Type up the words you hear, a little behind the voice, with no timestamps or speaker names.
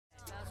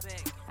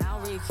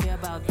don't really care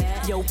about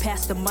that. Yo,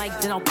 pass the mic,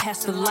 then I'll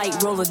pass the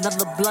light. Roll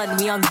another blunt,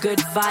 we on good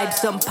vibes.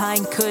 Some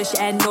pine kush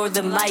and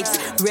northern lights.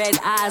 Red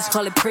eyes,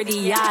 call it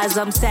pretty eyes.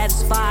 I'm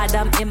satisfied,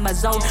 I'm in my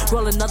zone.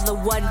 Roll another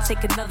one,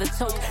 take another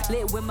toke.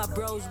 Lit with my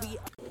bros, we...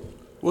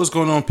 What's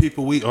going on,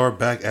 people? We are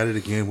back at it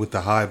again with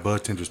the High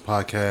Budtenders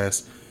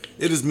podcast.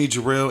 It is me,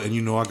 Jarrell, and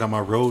you know I got my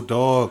road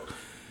dog,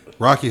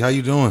 Rocky. How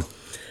you doing?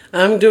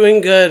 I'm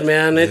doing good,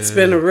 man. It's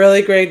been a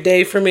really great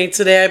day for me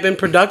today. I've been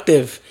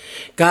productive.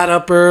 Got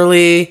up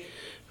early,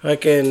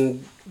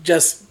 fucking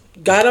just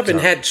got up and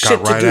had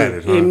shit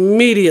to do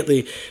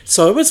immediately.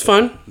 So it was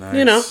fun. Nice.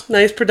 You know,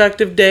 nice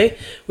productive day.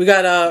 We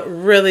got a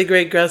really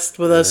great guest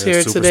with us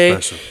here today.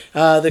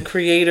 The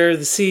creator,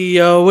 the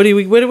CEO.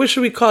 What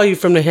should we call you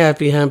from the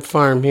Happy Hemp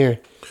Farm here?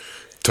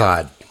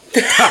 Todd.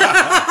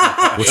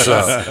 What's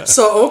up?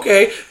 So,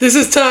 okay, this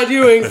is Todd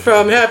Ewing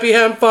from Happy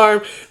Hemp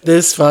Farm.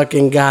 This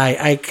fucking guy,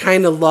 I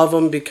kind of love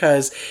him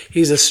because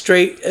he's a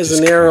straight as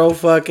an arrow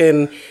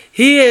fucking...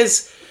 He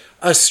is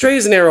a straight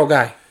as an arrow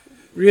guy.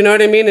 You know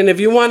what I mean? And if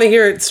you want to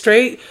hear it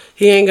straight,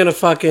 he ain't going to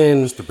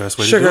fucking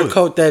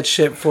sugarcoat that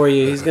shit for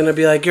you. He's going to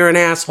be like, you're an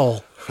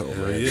asshole.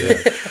 Oh, yeah.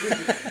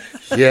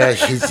 Yeah,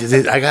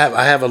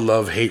 I have a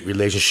love-hate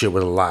relationship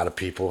with a lot of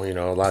people. You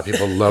know, a lot of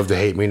people love to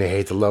hate me and they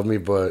hate to love me,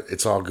 but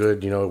it's all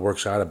good. You know, it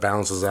works out. It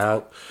balances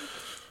out.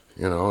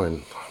 You know,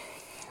 and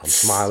I'm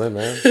smiling,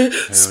 man.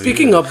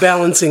 Speaking of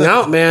balancing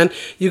out, man,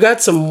 you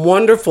got some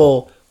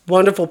wonderful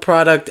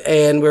product,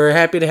 and we're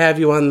happy to have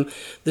you on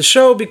the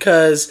show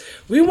because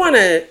we want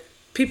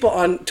people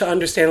to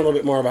understand a little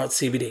bit more about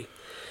CBD.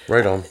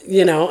 Right on.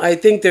 You know, I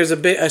think there's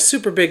a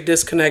super big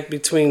disconnect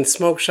between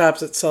smoke shops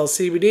that sell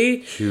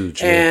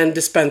CBD and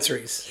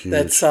dispensaries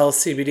that sell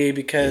CBD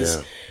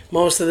because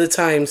most of the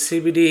time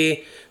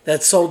CBD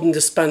that's sold in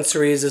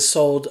dispensaries is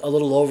sold a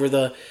little over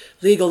the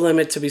legal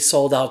limit to be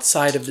sold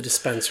outside of the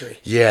dispensary.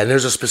 Yeah, and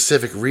there's a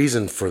specific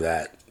reason for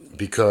that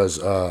because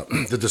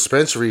the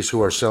dispensaries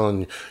who are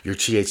selling your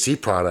THC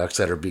products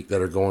that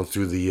are going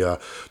through the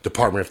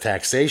Department of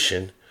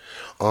Taxation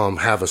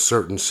have a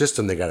certain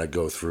system they got to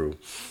go through.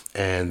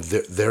 And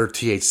their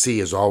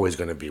THC is always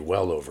going to be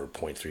well over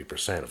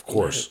 0.3%, of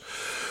course.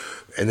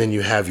 Right. And then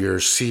you have your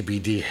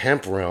CBD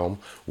hemp realm,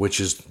 which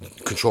is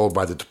controlled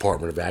by the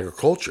Department of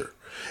Agriculture.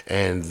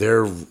 And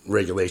their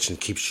regulation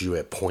keeps you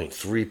at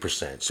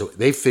 0.3%. So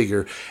they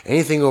figure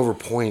anything over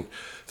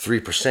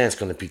 0.3% is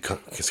going to be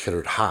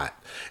considered hot.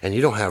 And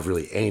you don't have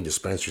really any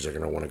dispensaries that are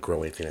going to want to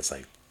grow anything that's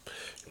like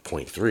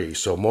 0.3.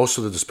 So most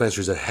of the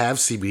dispensaries that have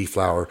CBD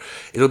flower,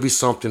 it'll be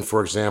something,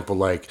 for example,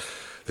 like...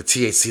 The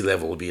THC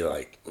level will be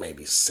like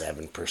maybe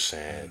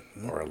 7%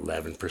 or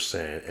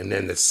 11%. And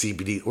then the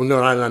CBD, well,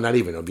 no, not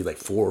even. It'll be like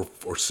 4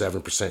 or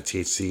 7%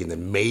 THC and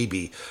then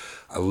maybe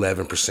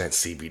 11%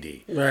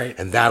 CBD. Right.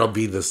 And that'll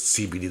be the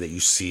CBD that you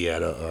see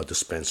at a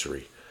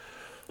dispensary.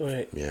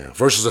 Right. Yeah.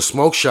 Versus a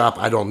smoke shop,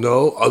 I don't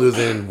know. Other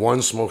than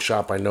one smoke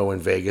shop I know in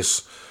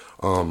Vegas,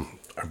 our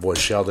boy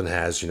Sheldon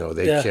has, you know,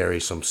 they carry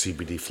some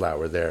CBD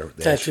flower there.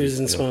 Tattoos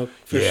and smoke,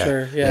 for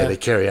sure. Yeah, they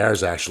carry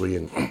ours actually.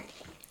 And,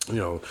 you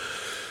know...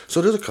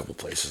 So there's a couple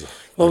places.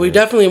 Well, we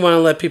definitely want to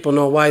let people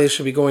know why they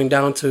should be going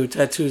down to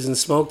Tattoos and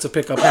Smoke to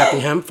pick up Happy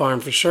Hemp Farm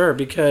for sure.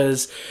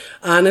 Because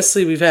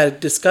honestly, we've had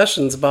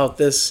discussions about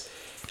this.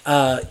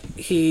 I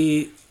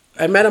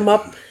met him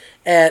up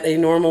at a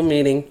normal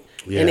meeting,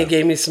 and he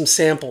gave me some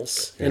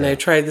samples, and I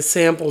tried the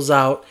samples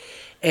out,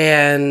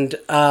 and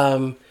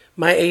my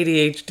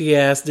ADHD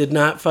ass did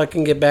not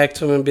fucking get back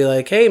to him and be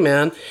like, "Hey,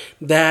 man,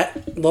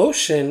 that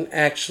lotion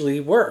actually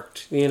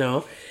worked," you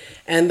know.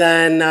 And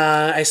then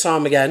I saw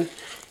him again.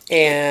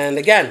 And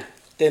again,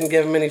 didn't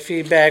give him any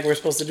feedback. We're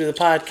supposed to do the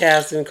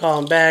podcast, didn't call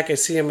him back. I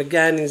see him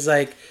again. He's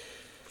like,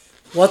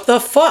 what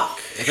the fuck?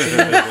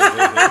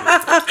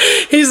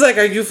 He's like,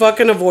 are you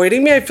fucking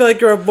avoiding me? I feel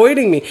like you're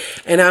avoiding me.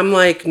 And I'm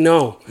like,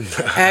 no.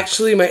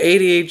 Actually, my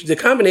ADHD, the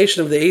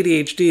combination of the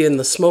ADHD and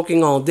the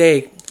smoking all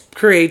day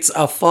creates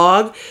a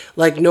fog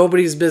like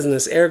nobody's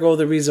business. Ergo,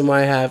 the reason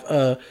why I have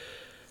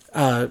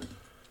a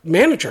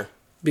manager.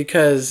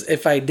 Because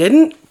if I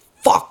didn't,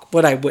 fuck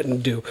what I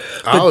wouldn't do.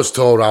 But I was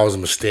told I was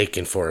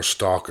mistaken for a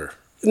stalker.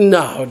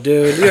 No,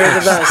 dude, you're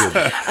the best.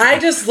 I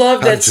just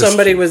love that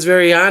somebody was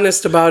very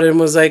honest about it and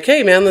was like,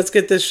 hey, man, let's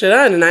get this shit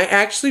on. And I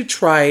actually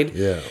tried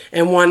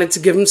and wanted to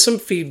give him some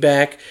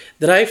feedback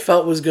that I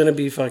felt was going to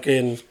be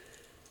fucking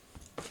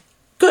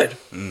good.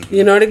 Mm-hmm.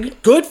 You know what I mean?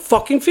 Good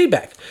fucking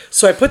feedback.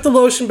 So I put the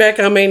lotion back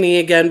on my knee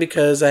again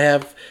because I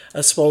have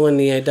a swollen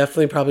knee. I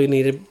definitely probably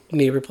need a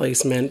knee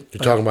replacement.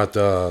 You're talking about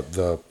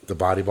the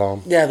body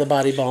balm? Yeah, the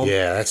body balm.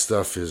 Yeah, that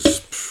stuff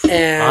is...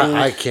 And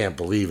I can't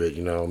believe it,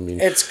 you know. I mean,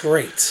 it's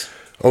great.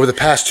 Over the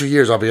past 2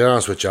 years, I'll be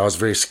honest with you, I was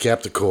very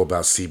skeptical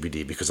about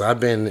CBD because I've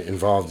been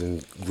involved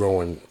in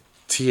growing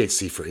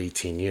THC for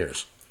 18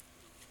 years.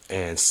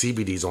 And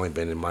CBD's only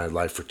been in my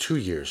life for 2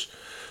 years.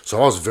 So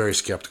I was very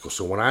skeptical.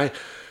 So when I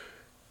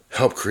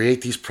help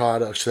create these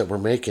products that we're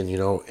making, you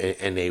know,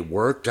 and they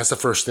work, that's the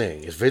first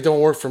thing. If it don't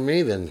work for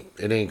me, then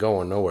it ain't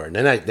going nowhere. And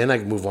then I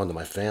move on to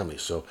my family.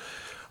 So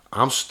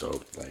I'm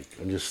stoked. Like,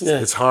 I'm just,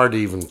 it's hard to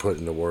even put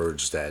into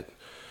words that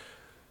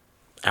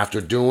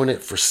after doing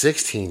it for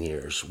 16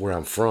 years, where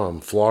I'm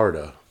from,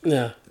 Florida,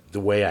 Yeah. the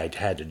way I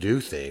had to do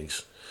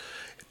things,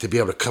 to be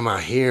able to come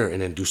out here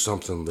and then do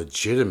something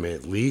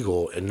legitimate,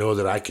 legal, and know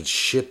that I could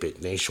ship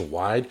it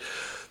nationwide.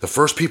 The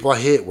first people I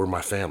hit were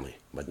my family,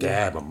 my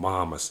dad, my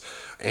mom, my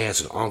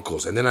aunts and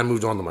uncles. And then I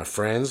moved on to my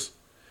friends,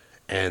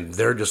 and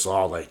they're just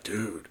all like,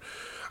 dude,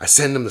 I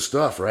send them the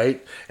stuff,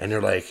 right? And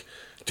they're like,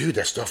 dude,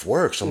 that stuff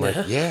works. I'm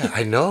like, yeah,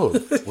 I know.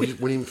 What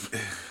do you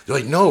they're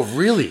like, no,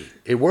 really,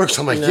 it works.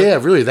 I'm like, yeah,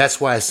 really,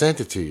 that's why I sent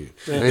it to you.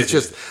 And it's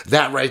just,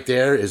 that right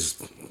there is...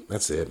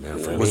 That's it, man.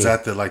 For Was me.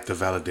 that the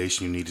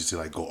validation you needed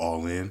to go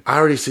all in? I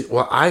already see.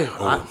 Well,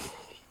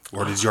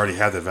 Or did you already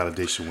have that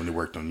validation when it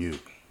worked on you?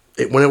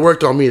 When it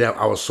worked on me, that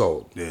I was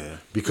sold. Yeah.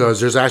 Because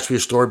there's actually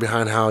a story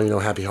behind how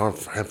Happy Hemp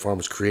Farm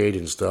was created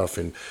and stuff.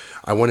 And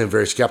I went in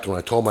very skeptical.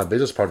 When I told my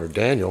business partner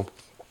Daniel,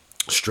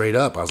 straight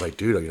up, I was like,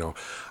 dude,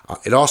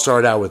 it all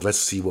started out with, let's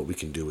see what we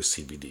can do with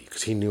CBD,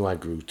 because he knew I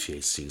grew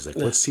THC. He's like,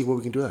 let's see what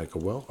we can do. I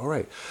go, well, all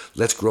right,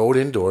 let's grow it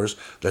indoors.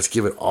 Let's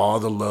give it all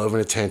the love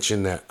and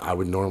attention that I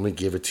would normally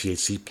give a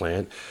THC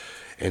plant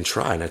and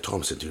try. And I told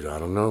him, I said, dude, I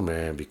don't know,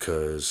 man,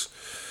 because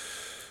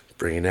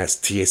bringing that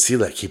THC,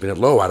 like keeping it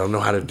low, I don't know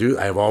how to do.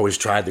 I've always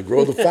tried to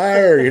grow the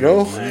fire,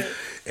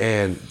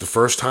 And the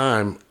first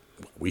time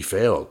we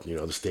failed,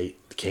 the state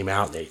came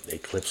out and they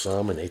clipped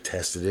some and they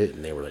tested it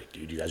and they were like,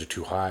 dude, you guys are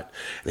too hot.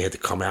 And they had to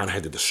come out and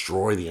had to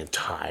destroy the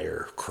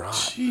entire crop,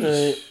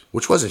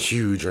 which wasn't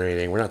huge or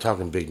anything. We're not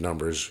talking big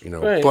numbers,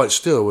 but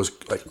still it was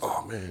like,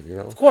 oh man,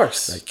 Of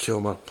course. Like kill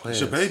my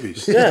plants. It's your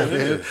babies. Yeah.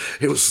 Man,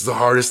 it was the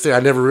hardest thing.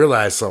 I never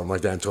realized something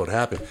like that until it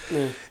happened.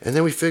 And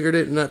then we figured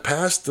it and that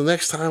passed the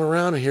next time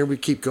around, and here we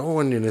keep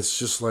going, and it's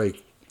just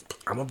like,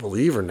 I'm a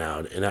believer now,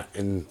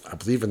 and I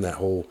believe in that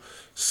whole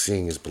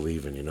seeing is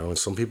believing, and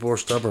some people are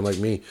stubborn like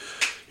me,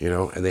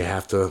 and they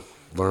have to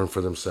learn for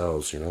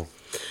themselves,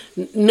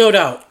 No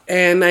doubt.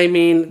 And I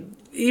mean,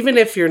 even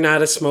if you're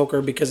not a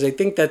smoker, because I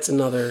think that's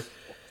another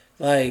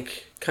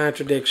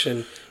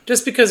contradiction.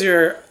 Just because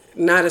you're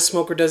not a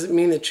smoker doesn't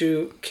mean that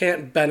you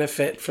can't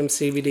benefit from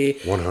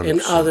CBD 100%.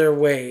 in other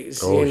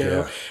ways,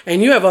 Yeah.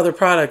 And you have other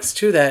products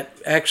too that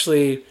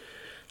actually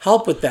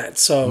help with that.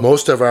 So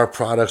most of our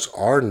products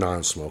are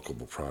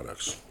non-smokable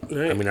products.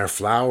 Right. I mean, our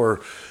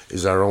flower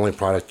is our only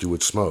product you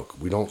would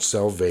smoke. We don't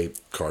sell vape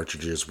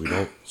cartridges. We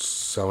don't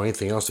sell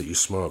anything else that you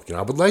smoke.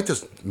 I would like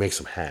to make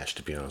some hash,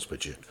 to be honest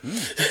with you.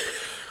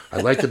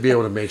 I'd like to be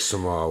able to make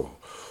some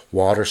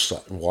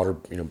water,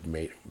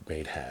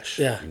 made hash.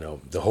 Yeah.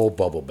 The whole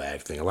bubble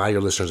bag thing. A lot of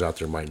your listeners out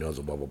there might know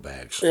the bubble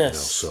bags.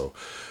 Yes.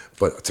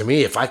 But to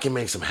me, if I can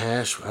make some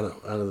hash out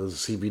of the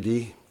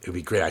CBD, it'd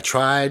be great. I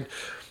tried.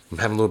 I'm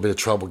having a little bit of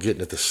trouble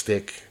getting it to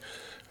stick.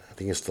 I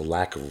think it's the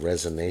lack of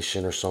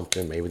resonation or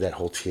something. Maybe that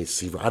whole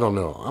THC. I don't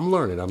know. I'm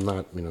learning. I'm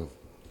not,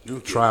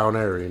 trial and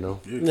error,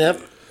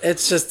 Yep.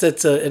 It's just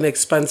an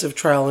expensive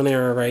trial and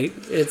error, right?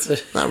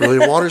 Not really.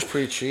 Water's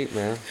pretty cheap,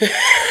 man.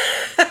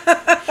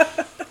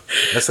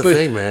 That's the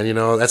thing, man.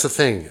 That's the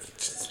thing.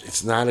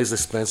 It's not as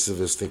expensive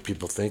as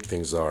people think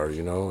things are,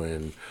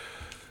 and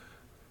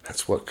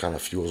that's what kind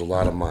of fuels a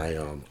lot of my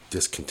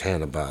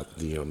discontent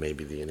about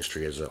maybe the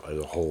industry as a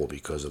whole,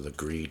 because of the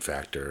greed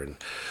factor. And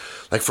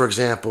like, for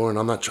example, and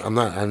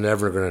I'm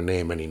never going to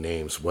name any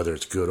names, whether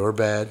it's good or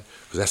bad,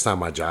 because that's not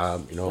my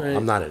job. Right.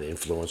 I'm not an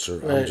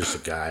influencer. Right. I'm just a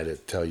guy to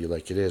tell you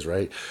like it is,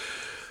 right?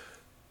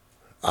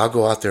 I'll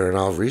go out there and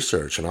I'll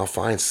research and I'll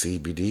find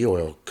CBD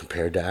oil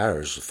compared to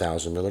ours,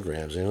 1,000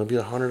 milligrams, and it'll be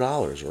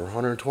 $100 or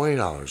 $120,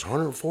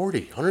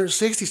 $140,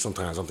 $160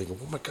 sometimes. I'm thinking,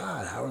 oh my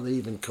God, how are they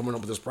even coming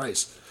up with this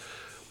price?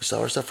 We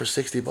sell our stuff for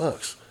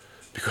 $60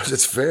 because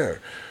it's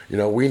fair.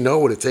 We know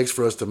what it takes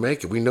for us to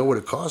make it. We know what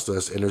it costs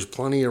us, and there's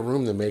plenty of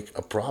room to make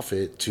a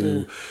profit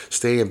to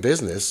stay in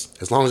business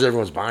as long as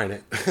everyone's buying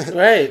it.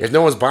 Right. If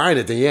no one's buying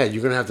it, then yeah,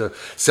 you're gonna have to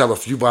sell a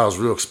few bottles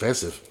real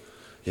expensive.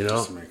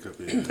 Just to make up,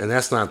 And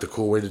that's not the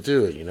cool way to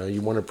do it.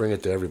 You want to bring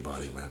it to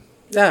everybody, man.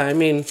 Yeah, I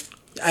mean,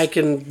 I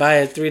can buy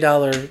a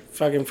 $3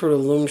 fucking Fruit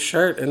of the Loom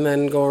shirt and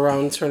then go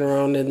around, turn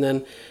around, and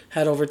then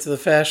head over to the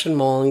fashion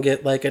mall and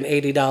get like an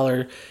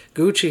 $80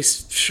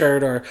 Gucci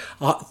shirt or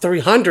a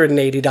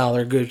 $380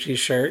 Gucci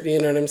shirt. You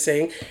know what I'm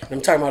saying?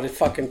 I'm talking about a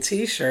fucking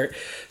t-shirt.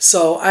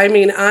 So, I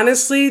mean,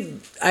 honestly,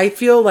 I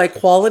feel like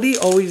quality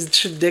always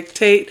should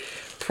dictate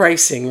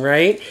pricing,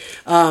 right?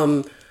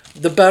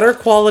 The better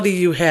quality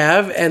you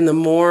have and the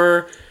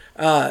more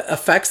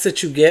effects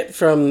that you get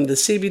from the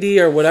CBD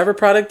or whatever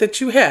product that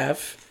you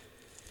have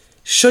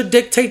should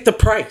dictate the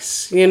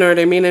price. You know what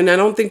I mean? And I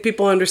don't think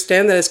people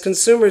understand that as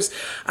consumers.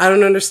 I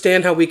don't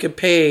understand how we could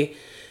pay,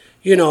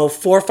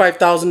 $4,000 or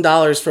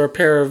 $5,000 for a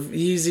pair of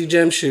Yeezy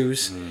gym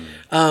shoes.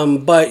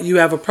 But you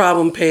have a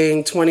problem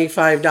paying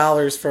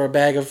 $25 for a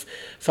bag of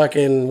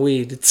fucking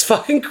weed. It's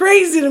fucking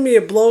crazy to me.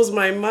 It blows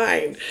my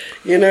mind.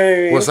 You know what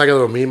I mean? Well, it's like a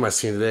little meme I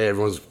seen today.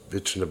 Everyone's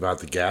bitching about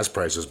the gas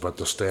prices, but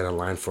they'll stand in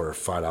line for a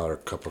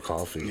 $5 cup of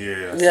coffee.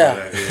 Yeah.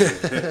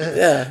 Yeah.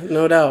 Yeah,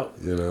 no doubt.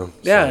 You know?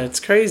 Yeah, it's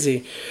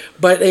crazy.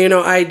 But,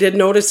 I did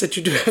notice that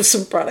you do have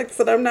some products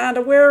that I'm not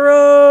aware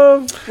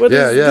of. What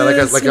is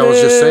this, like I was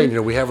just man?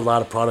 saying, we have a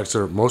lot of products that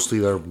are mostly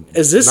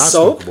Is this not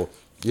soap? smokable.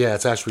 Yeah,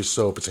 it's actually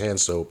soap. It's hand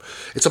soap.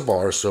 It's a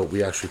bar soap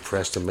we actually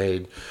pressed and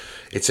made.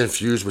 It's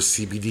infused with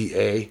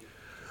CBDA.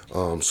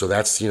 So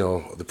that's,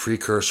 the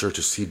precursor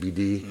to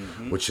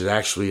CBD, which it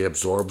actually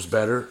absorbs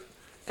better.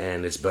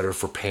 And it's better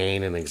for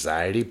pain and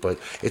anxiety, but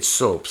it's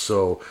soap.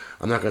 So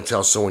I'm not going to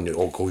tell someone,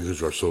 go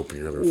use our soap and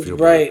you're never feel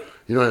Right. better.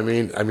 You know what I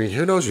mean? I mean,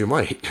 who knows? You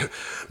might.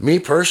 Me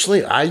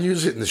personally, I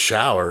use it in the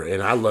shower,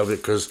 and I love it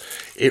because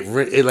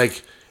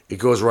it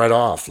goes right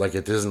off. Like,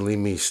 it doesn't leave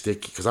me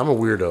sticky. Because I'm a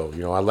weirdo.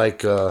 I like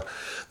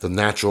the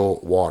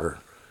natural water.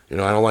 I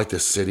don't like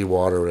this city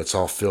water that's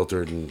all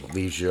filtered and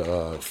leaves you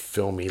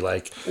filmy.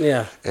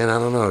 Yeah. And I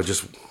don't know.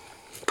 Just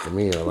for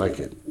me, I like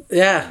it.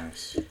 Yeah.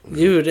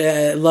 Dude,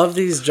 I love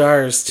these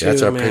jars too,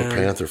 That's our man. Pink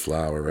Panther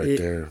flower right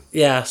there.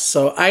 Yeah,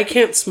 so I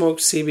can't smoke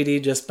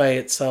CBD just by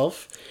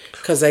itself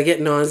because I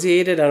get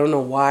nauseated. I don't know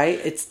why.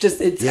 It's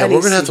Yeah, any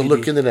we're gonna have to CBD.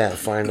 look into that and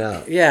find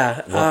out.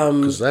 Yeah,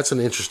 because that's an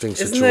interesting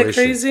situation. isn't that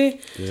crazy?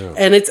 Yeah.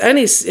 And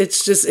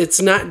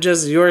it's not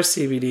just your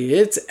CBD.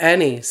 It's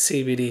any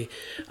CBD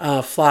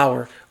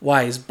flower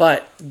wise,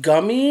 but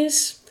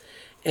gummies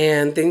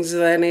and things of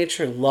that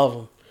nature, love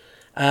them.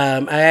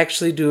 I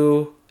actually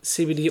do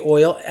CBD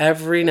oil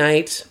every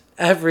night,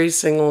 every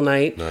single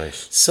night.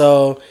 Nice.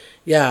 So,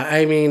 yeah,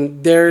 I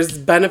mean, there's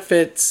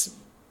benefits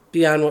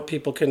beyond what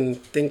people can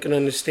think and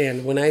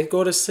understand. When I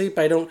go to sleep,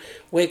 I don't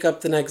wake up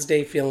the next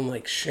day feeling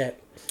like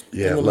shit.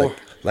 Yeah,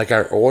 like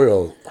our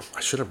oil. I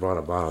should have brought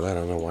a bottle of that.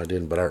 I don't know why I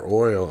didn't. But our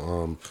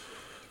oil,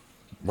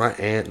 my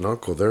aunt and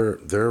uncle,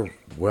 they're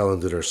well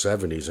into their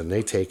 70s, and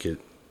they take it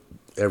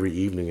every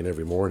evening and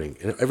every morning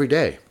and every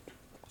day,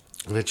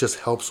 and it just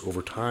helps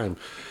over time.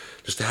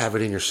 Just to have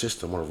it in your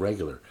system on a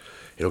regular.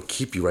 It'll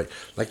keep you right.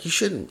 Like, you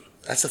shouldn't.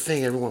 That's the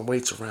thing. Everyone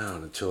waits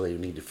around until they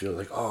need to feel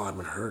like, oh, I've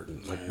been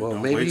hurting. Like, well,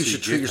 maybe you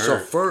should treat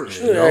yourself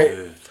first.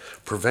 Yeah.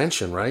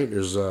 Prevention, right?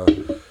 There's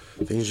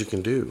things you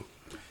can do.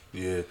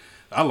 Yeah.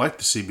 I like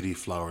the CBD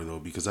flower, though,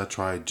 because I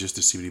tried just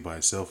the CBD by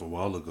itself a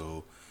while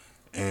ago.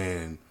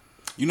 And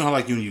you know how,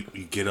 like, you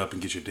get up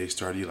and get your day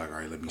started, you're like, all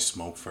right, let me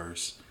smoke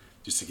first.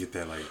 Just to get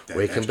that Wake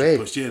and extra bake.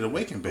 push. Yeah, the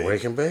wake and bake.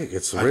 Wake and bake.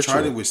 It's a I ritual.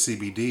 tried it with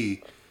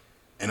CBD.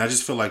 And I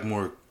just feel like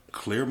more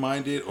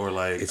clear-minded, or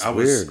like It's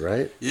weird,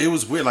 right? Yeah, it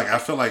was weird. Like, I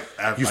felt like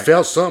You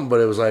felt something, but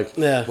it was like,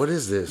 Yeah. what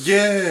is this?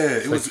 Yeah,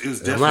 it was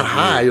definitely I'm not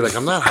high. weird. You're like,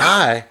 I'm not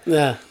high.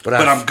 Yeah. But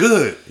I'm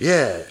good.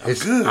 Yeah,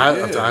 it's good,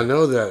 yeah. I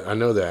know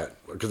that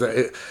because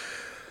a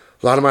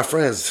lot of my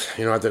friends,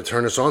 that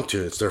turn us on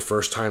to it's their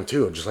first time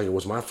too, just like it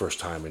was my first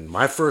time. And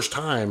my first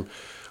time,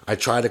 I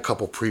tried a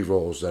couple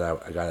pre-rolls that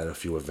I got at a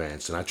few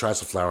events, and I tried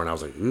some flower, and I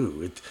was like,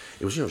 ooh,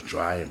 it was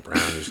dry and brown.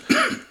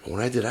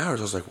 When I did ours,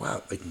 I was like,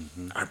 wow, like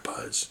our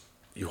buds,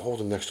 you hold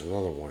them next to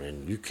another one,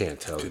 and you can't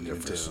tell the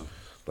difference. tell.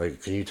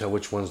 Like, can you tell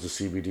which one's the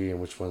CBD and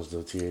which one's the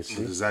THC? It's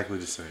exactly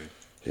the same.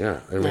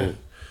 Yeah, I mean,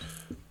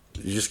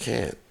 you just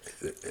can't.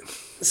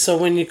 So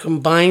when you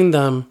combine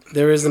them,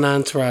 there is an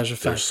entourage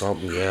effect. There's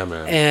something, yeah,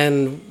 man.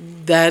 And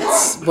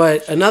that's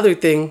what another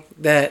thing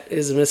that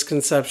is a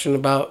misconception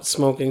about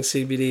smoking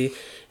CBD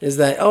is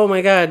that, oh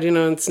my God,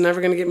 it's never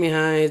going to get me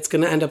high. It's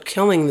going to end up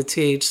killing the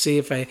THC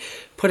if I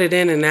put it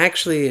in. And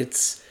actually,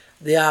 it's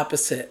the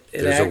opposite.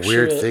 There's a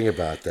weird thing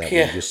about that.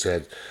 Yeah. You just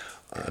said,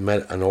 I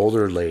met an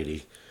older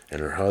lady and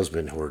her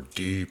husband who are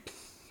deep.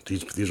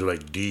 These are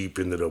like deep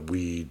into the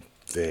weed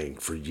thing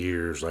for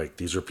years. Like,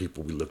 these are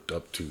people we looked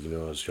up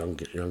to, as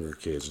younger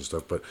kids and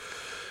stuff. But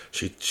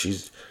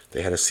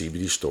they had a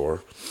CBD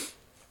store,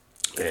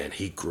 and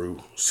he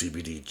grew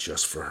CBD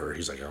just for her.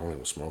 He's like, I don't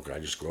even smoke it. I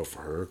just grow it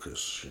for her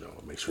because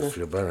it makes her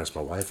feel better. That's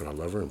my wife, and I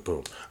love her. And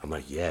boom, I'm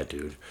like, yeah,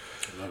 dude.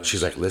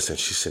 She's like, listen.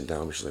 She's sitting down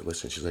with me. She's like,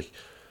 listen. She's like,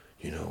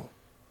 you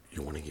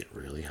want to get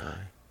really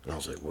high? And I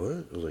was like,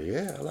 what? I was like,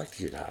 yeah, I like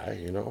to get high,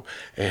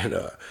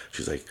 And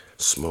she's like,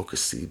 smoke a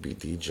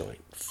CBD joint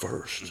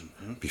first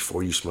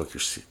before you smoke your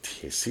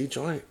THC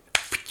joint.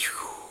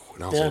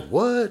 And I was like,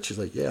 what? She's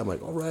like, yeah. I'm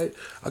like, all right,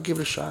 I'll give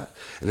it a shot.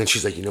 And then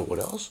she's like, you know what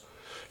else?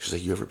 She's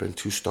like, you ever been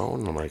too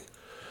stoned? And I'm like,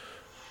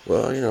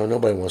 well,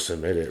 nobody wants to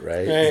admit it,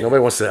 right?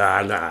 Nobody wants to,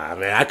 nah,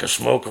 man, I could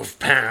smoke a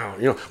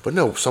pound, But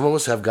no, some of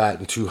us have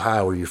gotten too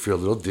high where you feel a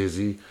little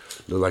dizzy.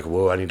 They're like,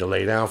 whoa, I need to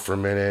lay down for a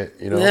minute,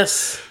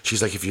 Yes.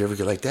 She's like, if you ever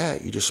get like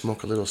that, you just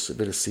smoke a little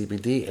bit of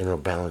CBD and it'll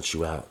balance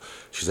you out.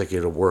 She's like,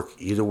 it'll work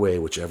either way,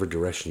 whichever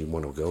direction you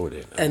want to go with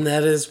it. And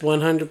that is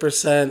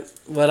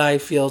 100% what I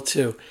feel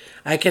too.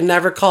 I can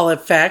never call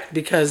it fact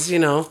because, Yeah,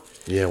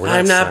 we're not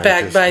I'm not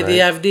backed by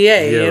the right?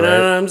 FDA, Yeah, you know right.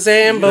 what I'm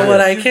saying? But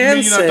what I can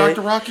You're say... not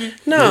Dr. Rocky?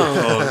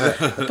 No.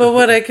 But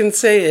what I can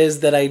say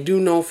is that I do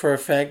know for a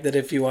fact that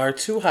if you are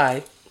too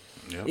high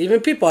Yep. Even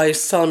people, I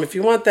used to tell them, if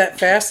you want that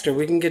faster,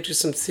 we can get you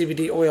some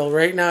CBD oil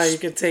right now. You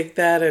can take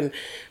that and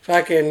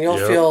fucking, you'll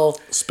Yep. feel.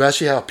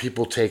 Especially how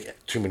people take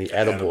too many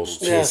edibles.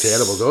 THC Yes.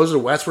 edibles.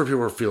 That's where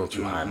people are feeling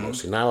too high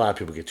mostly. Not a lot of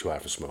people get too high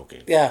for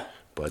smoking. Yeah.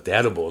 But the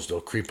edibles, they'll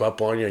creep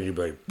up on you and you'll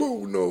be like,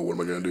 "Boo, no, what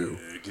am I going to do?"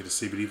 Get a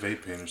CBD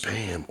vape pen or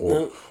something.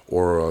 Bam.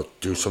 Or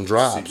do some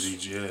drops.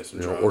 CBD, yeah,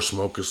 some You know, drops. or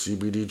smoke a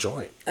CBD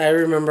joint, I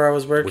remember I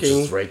was which working.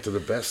 is right to the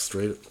best,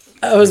 straight.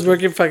 I was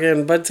working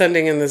fucking bud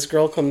tending, and this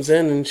girl comes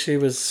in, and she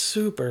was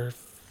super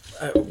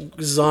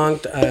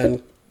zonked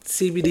on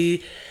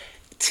CBD,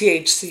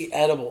 THC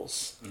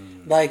edibles,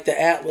 like the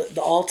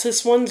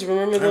Altus ones.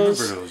 Remember I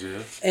those? remember those, yeah.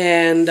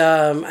 And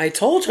I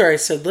told her, I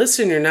said,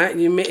 "Listen,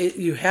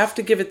 you have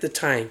to give it the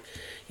time.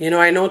 You know,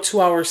 I know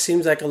 2 hours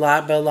seems like a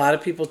lot, but a lot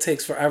of people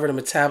takes forever to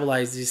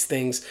metabolize these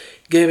things.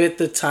 Give it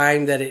the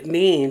time that it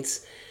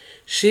needs."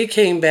 She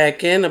came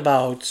back in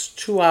about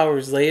 2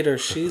 hours later.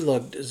 She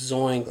looked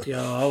zoinked, yo.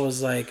 I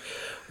was like,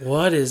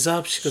 "What is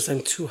up?" She goes,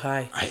 "I'm too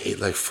high." I ate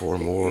like 4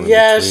 more. in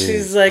Yeah, between.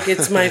 she's like,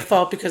 "It's my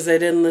fault because I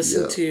didn't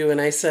listen Yeah. to you."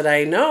 And I said,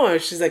 "I know."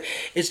 She's like,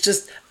 "It's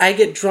just, I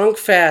get drunk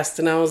fast."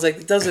 And I was like,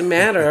 "It doesn't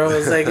matter." I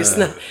was like, "It's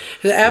not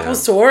the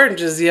apples to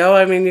oranges, yo.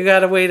 I mean, you got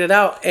to wait it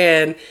out."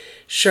 And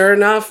sure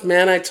enough,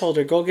 man, I told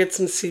her, "Go get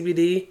some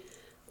CBD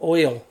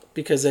oil,"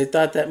 because I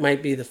thought that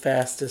might be the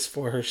fastest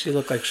for her. She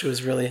looked like she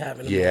was really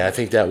having a Yeah, I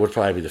think that would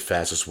probably be the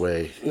fastest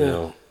way, you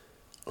know.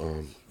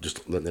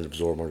 Just letting it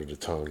absorb under the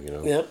tongue, you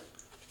know. Yep,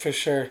 for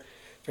sure.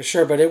 For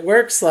sure. But it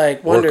works like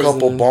Or a wonders.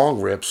 couple in-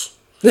 bong rips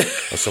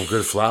of some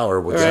good flour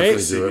would Right.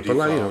 definitely do it. But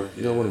like,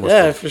 you know, when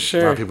Yeah, most for people-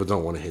 sure. A lot of people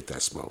don't want to hit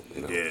that smoke,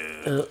 you know.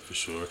 Yeah, for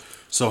sure.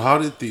 So how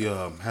did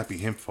the Happy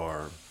Hemp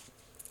Farm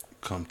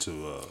come to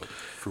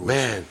fruition?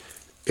 Man,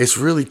 it's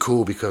really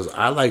cool because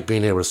I like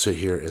being able to sit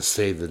here and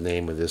say the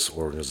name of this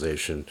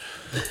organization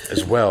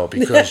as well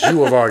because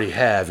you have already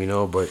have, you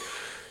know, but,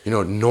 you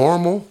know,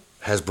 Normal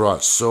has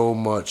brought so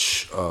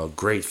much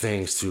great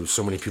things to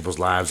so many people's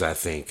lives, I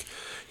think,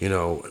 you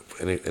know,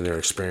 in their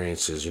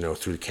experiences, you know,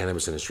 through the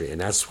cannabis industry.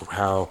 And that's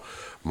how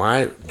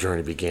my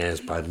journey began, is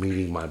by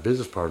meeting my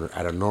business partner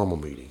at a Normal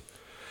meeting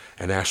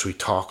and actually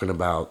talking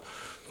about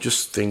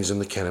just things in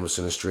the cannabis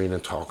industry and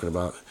then talking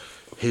about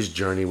his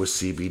journey with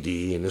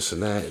CBD and this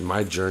and that, and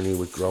my journey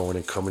with growing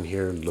and coming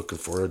here and looking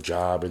for a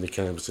job in the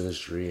cannabis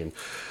industry, and,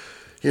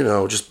 you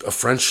know, just a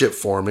friendship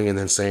forming, and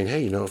then saying,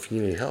 "Hey, you know, if you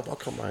need any help, I'll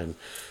come by and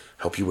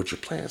help you with your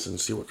plants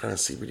and see what kind of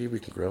CBD we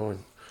can grow."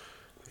 And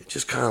it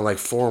just kind of like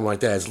formed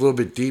like that. It's a little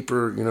bit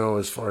deeper, you know,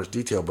 as far as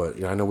detail, but,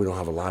 you know, I know we don't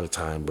have a lot of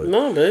time, but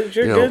No, but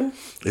you're you know, good.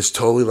 it's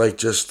totally like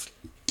just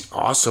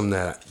awesome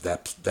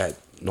that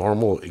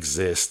Normal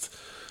exists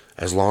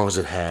as long as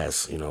it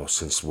has, you know,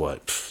 since what,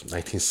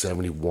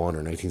 1971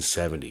 or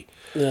 1970.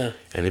 Yeah.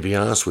 And to be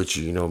honest with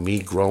you, you know, me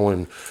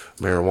growing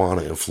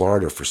marijuana in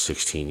Florida for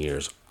 16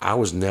 years, I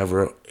was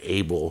never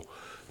able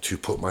to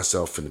put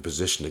myself in the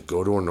position to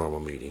go to a Normal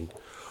meeting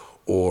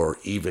or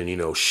even, you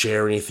know,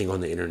 share anything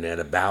on the internet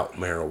about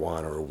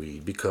marijuana or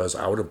weed because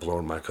I would have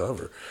blown my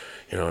cover,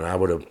 you know, and I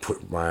would have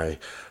put my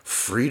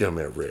freedom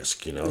at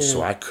risk, you know,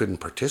 so I couldn't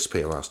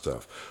participate in a lot of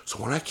stuff. So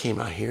when I came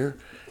out here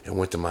and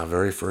went to my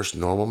very first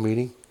Normal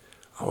meeting,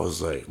 I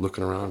was like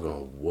looking around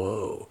going,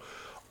 whoa,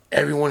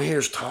 everyone here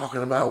is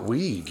talking about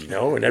weed, you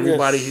know, and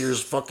everybody here is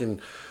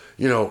fucking,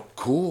 you know,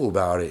 cool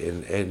about it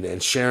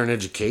and sharing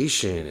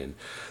education, and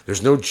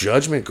there's no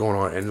judgment going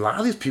on. And a lot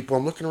of these people,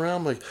 I'm looking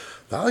around, I'm like,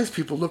 a lot of these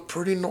people look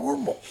pretty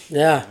normal.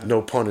 Yeah.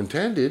 No pun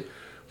intended,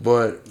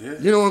 but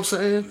you know what I'm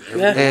saying?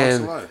 Yeah.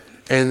 And, Walks of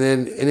life. and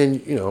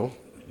then, you know,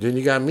 then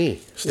you got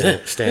me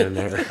standing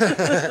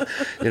there,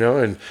 you know,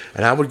 and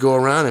I would go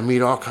around and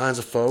meet all kinds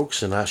of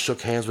folks, and I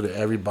shook hands with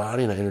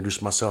everybody, and I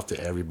introduced myself to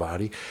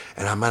everybody,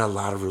 and I met a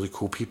lot of really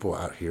cool people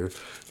out here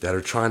that are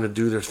trying to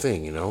do their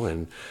thing, you know,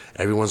 and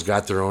everyone's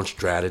got their own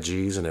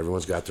strategies, and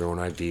everyone's got their own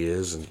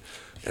ideas, and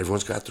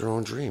everyone's got their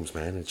own dreams,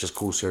 man. It's just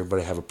cool to see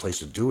everybody have a place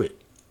to do it.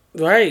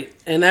 Right.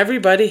 And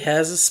everybody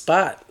has a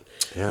spot.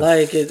 Yeah.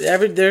 Like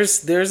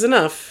there's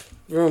enough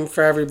room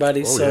for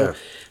everybody. So yeah.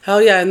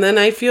 hell yeah. And then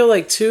I feel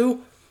like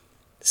too,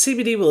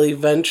 CBD will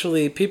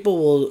eventually,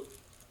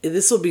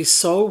 this will be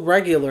so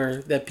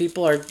regular that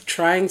people are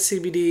trying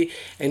CBD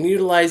and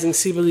utilizing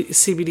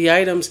CBD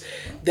items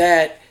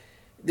that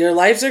their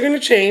lives are going to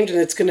change, and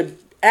it's going to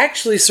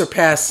actually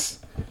surpass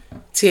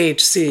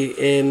THC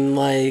in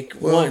like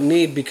what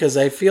need, because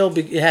I feel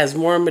it has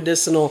more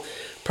medicinal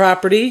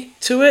property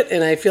to it,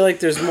 and I feel like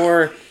there's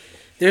more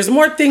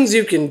things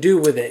you can do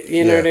with it.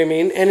 You know what I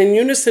mean? And in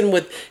unison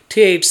with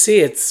THC,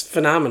 it's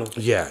phenomenal.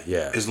 Yeah,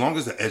 yeah. As long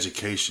as the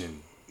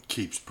education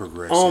keeps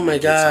progressing. Oh my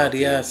and gets out God,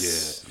 there,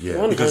 yes. Yeah.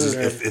 100. Because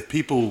if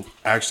people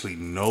actually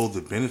know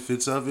the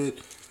benefits of it,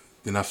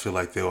 then I feel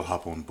like they'll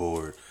hop on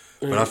board.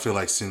 But I feel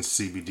like since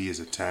CBD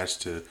is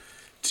attached to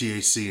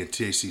THC and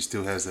THC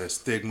still has that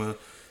stigma,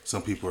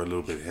 some people are a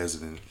little bit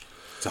hesitant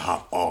to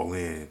hop all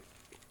in.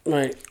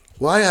 Right.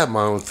 Well, I have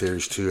my own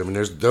theories too. I mean,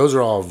 those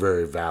are all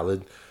very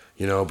valid,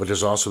 you know, but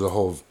there's also the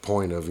whole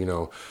point of, you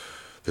know,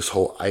 this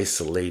whole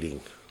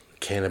isolating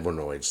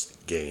cannabinoids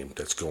game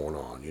that's going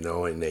on,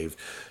 and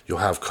you'll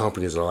have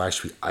companies that'll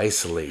actually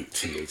isolate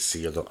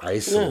THC, or they'll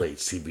isolate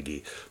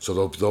CBD. So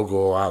they'll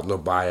go out and they'll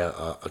buy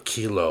a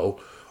kilo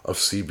of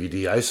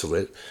CBD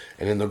isolate,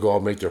 and then they'll go out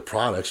and make their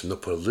products, and they'll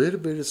put a little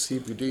bit of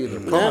CBD in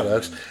their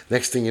products.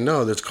 Next thing you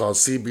know, it's called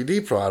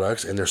CBD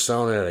products, and they're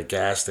selling it at a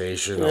gas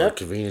station or a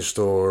convenience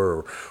store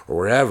or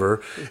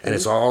wherever, and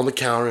it's all on the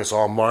counter. It's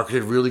all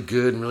marketed really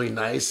good and really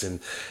nice,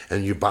 and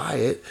you buy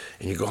it,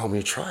 and you go home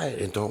and you try it,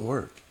 and it don't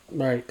work.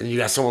 Right. And you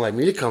got someone like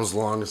me that comes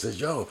along and says,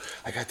 yo,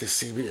 I got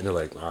this CBD. And they're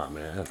like,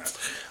 man,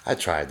 I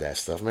tried that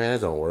stuff, man. It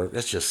don't work.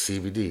 That's just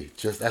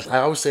CBD. I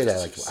always say that.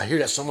 Like, I hear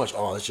that so much.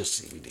 Oh, that's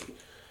just CBD.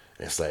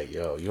 And it's like,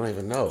 yo, you don't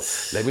even know.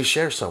 Let me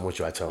share something with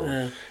you. I tell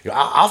them.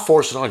 I'll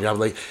force it on you. I'm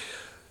like,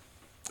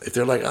 if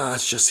they're like,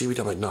 it's just CBD.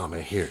 I'm like, no,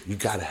 man, here. You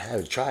got to have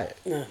it. Try it.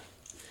 Yeah.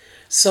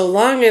 So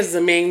long as the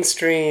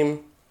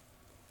mainstream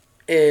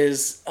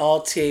is all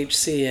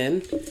THC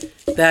in,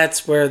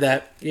 that's where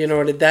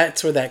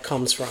that's where that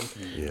comes from.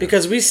 Yeah.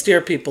 Because we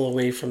steer people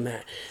away from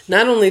that.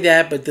 Not only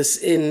that, but this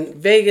in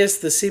Vegas,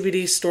 the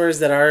CBD stores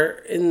that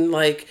are in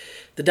like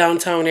the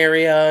downtown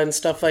area and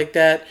stuff like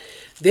that,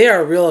 they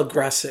are real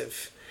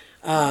aggressive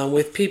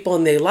with people,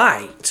 and they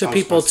lie to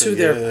people to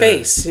their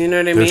face. You know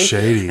what I mean?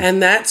 Shady.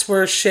 And that's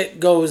where shit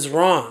goes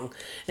wrong.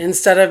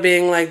 Instead of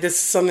being like, this is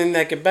something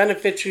that could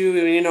benefit you,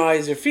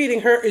 is your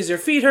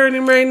feet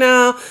hurting right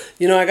now?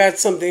 I got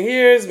something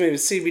here, it's maybe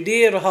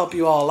CBD, it'll help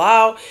you all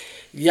out.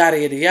 Yada,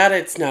 yada, yada.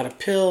 It's not a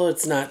pill.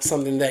 It's not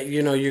something that,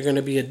 you're going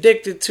to be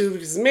addicted to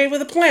because it's made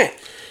with a plant.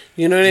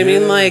 You know what I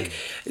mean? Like,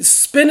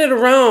 spin it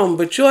around,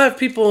 but you'll have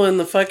people in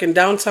the fucking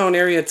downtown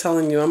area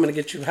telling you, I'm going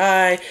to get you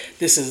high.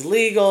 This is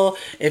legal.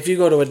 If you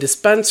go to a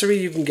dispensary,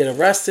 you can get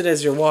arrested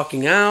as you're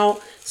walking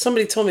out.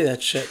 Somebody told me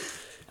that shit.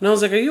 And I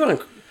was like, you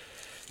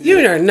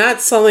are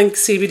not selling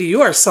CBD.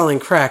 You are selling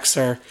crack,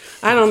 sir.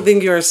 I don't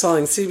think you are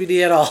selling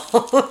CBD at all.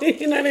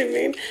 You know what I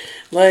mean?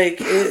 Like,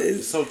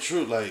 it's so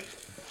true. Like,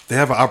 they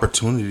have an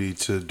opportunity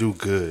to do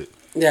good.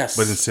 Yes.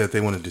 But instead, they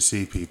want to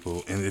deceive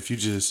people. And if you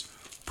just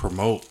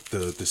promote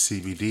the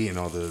CBD and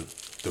all the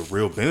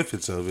real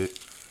benefits of it,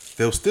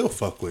 they'll still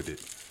fuck with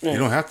it. Yeah. You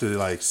don't have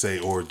to say,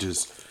 or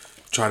just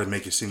try to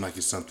make it seem like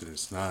it's something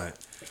it's not.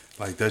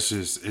 Like, it's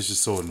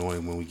just so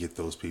annoying when we get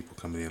those people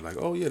coming in like,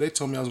 oh yeah, they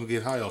told me I was gonna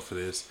get high off of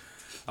this.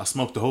 I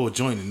smoked the whole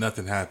joint and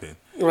nothing happened.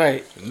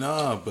 Right.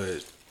 Nah,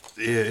 but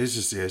it's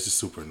just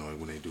super annoying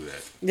when they do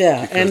that.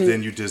 Yeah. Because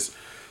then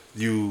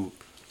you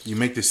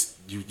make this,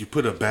 you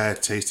put a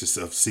bad taste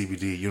of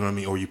CBD, you know what I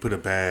mean? Or you put a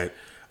bad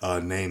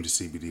name to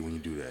CBD when you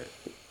do that.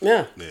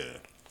 Yeah. Yeah.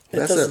 It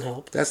doesn't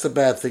help. That's the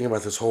bad thing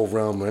about this whole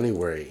realm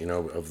anyway,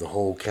 of the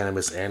whole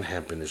cannabis and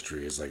hemp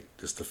industry is like,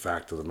 just the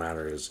fact of the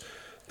matter is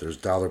there's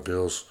dollar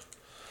bills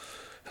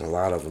and a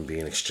lot of them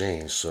being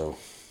exchanged. So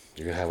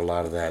you're going to have a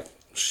lot of that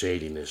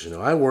shadiness.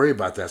 I worry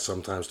about that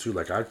sometimes too.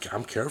 Like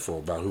I'm careful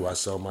about who I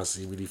sell my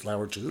CBD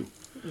flower to.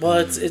 Well,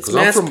 it's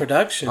mass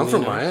production. I'm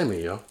from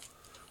Miami, yo.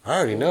 I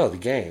already know the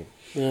game.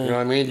 Yeah. You know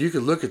what I mean? You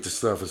can look at the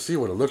stuff and see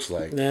what it looks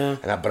like. Yeah.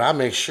 But I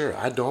make sure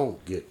I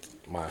don't get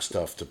my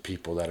stuff to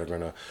people that are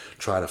gonna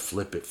try to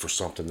flip it for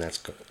something that's,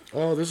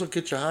 this will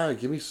get you high.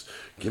 Give me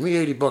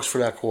 $80 for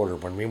that quarter.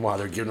 When meanwhile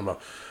they're giving them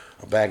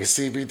a bag of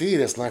CBD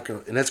that's not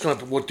gonna, and that's gonna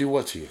do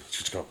what to you? It's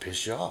just gonna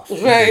piss you off.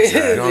 Right.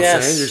 Exactly. You know what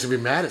I'm saying? You're just gonna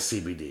be mad at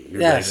CBD.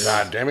 You're like,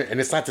 God damn it!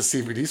 And it's not the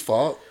CBD's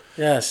fault.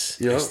 Yes.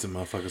 It's the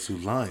motherfuckers who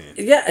lying.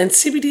 Yeah, and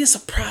CBD is a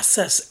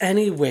process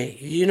anyway.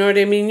 You know what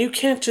I mean? You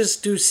can't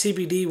just do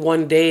CBD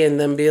one day and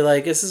then be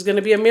like, this is going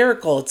to be a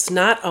miracle. It's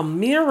not a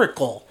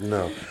miracle.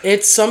 No.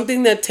 It's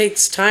something that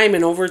takes time,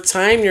 and over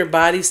time your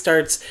body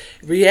starts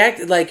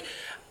reacting. Like,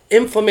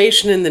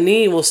 inflammation in the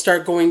knee will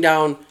start going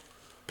down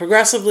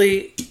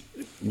progressively.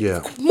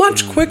 Yeah.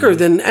 Much quicker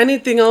than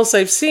anything else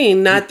I've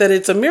seen. Not that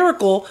it's a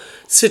miracle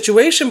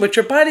situation, but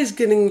your body's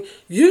getting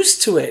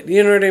used to it.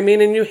 You know what I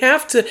mean? And you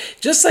have to,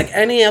 just like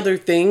any other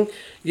thing,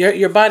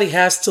 your body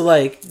has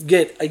to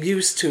get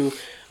used to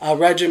a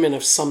regimen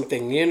of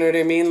something. You know what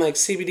I mean? Like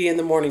CBD in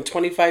the morning,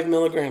 25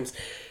 milligrams.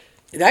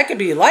 That could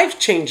be life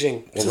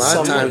changing. Well, a lot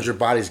of times your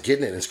body's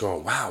getting it and it's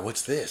going, wow,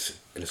 what's this?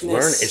 And it's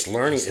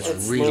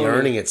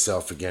relearning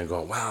itself again,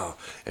 going, wow,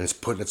 and it's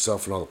putting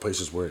itself in all the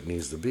places where it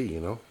needs to be.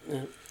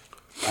 Yeah.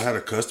 I had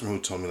a customer who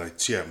told me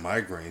she had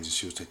migraines and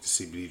she would take the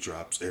CBD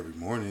drops every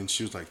morning.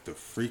 She was like, the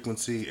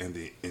frequency and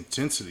the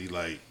intensity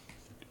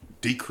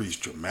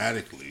decreased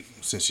dramatically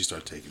since she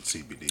started taking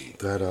CBD.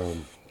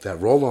 That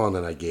roll-on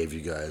that I gave you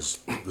guys,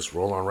 this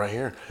roll-on right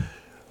here,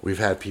 we've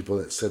had people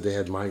that said they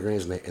had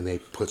migraines and they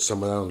put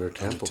some of that on their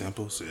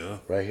temples, yeah,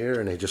 right here,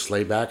 and they just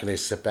lay back and they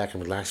sit back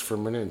and relax for a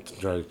minute and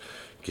try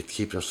to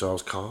keep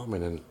themselves calm,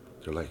 and then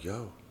they're like,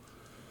 yo,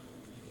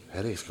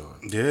 headache's gone.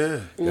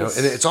 Yeah.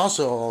 And it's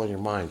also all in your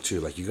mind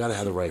too. Like, you got to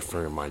have the right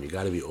frame of mind. You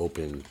got to be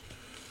open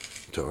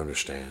to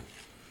understand.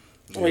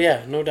 Well,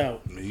 yeah, no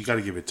doubt. You got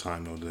to give it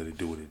time though to let it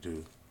do what it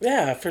do.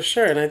 Yeah, for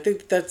sure. And I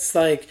think that's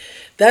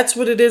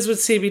what it is with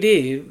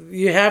CBD.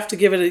 You have to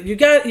give it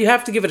you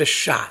have to give it a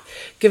shot.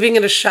 Giving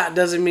it a shot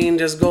doesn't mean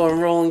just go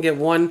and roll and get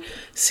one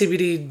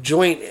CBD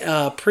joint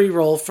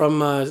pre-roll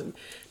from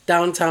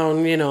downtown,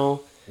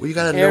 Well, you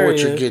got to know what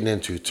you're area. getting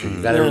into, too.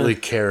 You got to really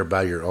care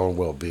about your own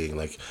well-being.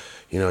 Like,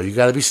 you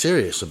got to be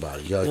serious about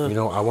it. You gotta,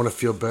 I want to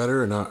feel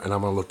better, and I'm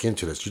going to look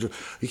into this. You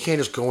can't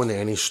just go into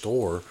any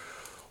store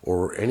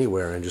or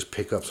anywhere and just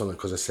pick up something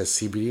because it says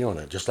CBD on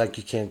it. Just like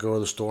you can't go to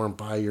the store and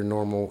buy your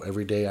normal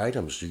everyday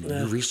items.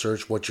 You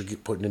research what you're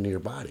putting into your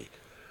body.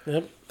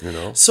 Yep. You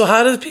know? So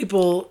how do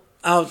people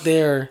out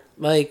there,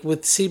 like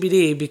with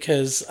CBD,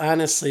 because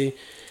honestly,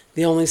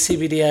 the only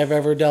CBD I've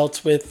ever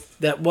dealt with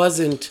that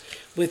wasn't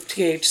with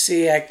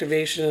THC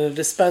activation in a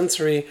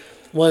dispensary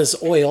was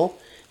oil,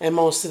 and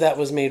most of that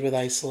was made with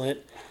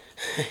isolate.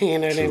 You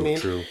know what I mean?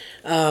 True.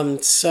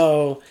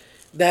 So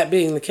that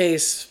being the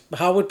case,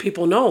 how would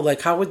people know?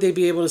 Like, how would they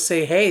be able to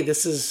say, hey,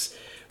 this is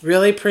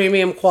really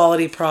premium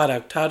quality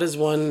product? How does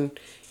one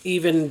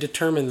even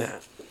determine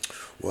that?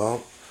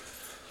 Well,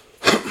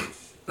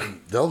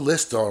 they'll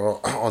list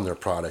on their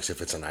products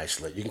if it's an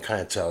isolate. You can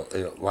kind of tell.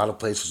 A lot of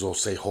places will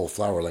say whole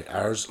flower. Like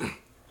ours,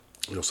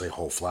 it'll say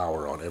whole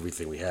flower on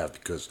everything we have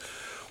because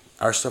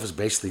our stuff is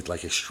basically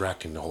like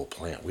extracting the whole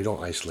plant. We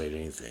don't isolate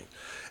anything.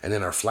 And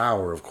then our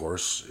flower, of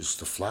course, is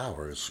the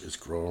flower. It's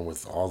grown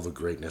with all the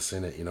greatness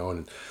in it,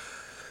 and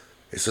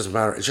it's just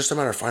a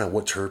matter of finding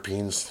what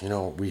terpenes,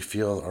 we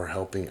feel are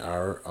helping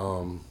our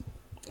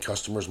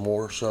customers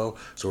more so.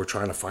 So we're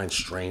trying to find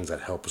strains that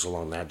help us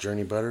along that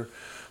journey better.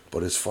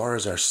 But as far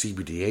as our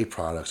CBDA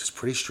products, it's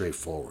pretty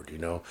straightforward.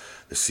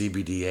 The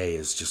CBDA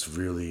is just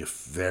really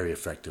very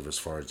effective as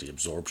far as the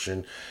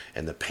absorption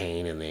and the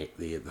pain and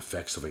the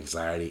effects of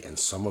anxiety. And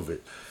some of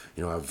it,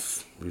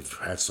 we've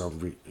had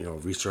some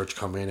research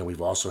come in, and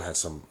we've also had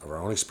some of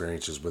our own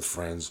experiences with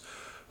friends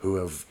who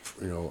have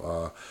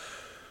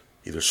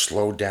either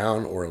slowed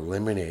down or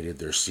eliminated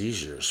their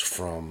seizures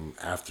from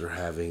after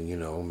having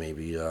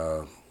maybe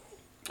a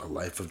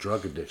life of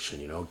drug addiction.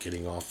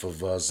 Getting off of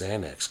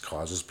Xanax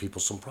causes people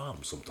some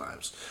problems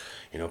sometimes.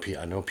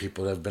 I know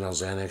people that have been on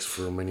Xanax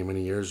for many,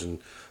 many years, and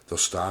they'll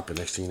stop, and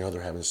next thing you know,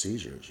 they're having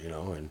seizures.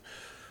 And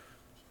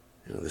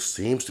this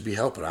seems to be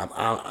helping.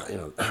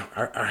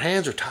 Our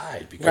hands are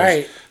tied because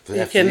Right. the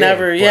You FDA, can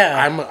never, but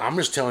yeah. I'm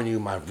just telling you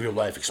my real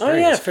life Oh,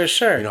 experience. yeah, for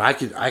sure. I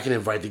can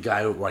invite the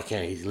guy over. Well, I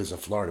can't. He lives in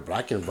Florida, but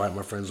I can invite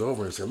my friends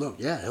over and say, look,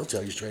 yeah, he'll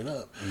tell you straight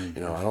up. I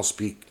don't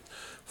speak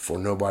for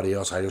nobody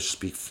else. I just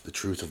speak the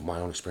truth of my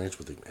own experience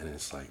with it, and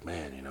it's like,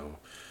 man,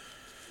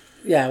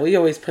 Yeah, we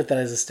always put that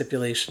as a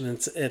stipulation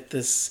at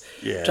this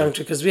Yeah.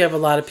 juncture because we have a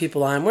lot of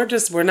people on.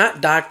 We're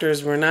not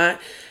doctors. We're not,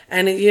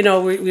 and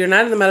we're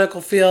not in the medical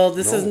field.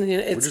 This No, isn't. we're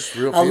It's just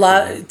real a people,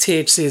 lot. man.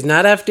 THC is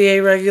not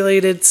FDA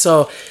regulated.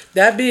 So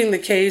that being the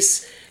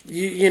case,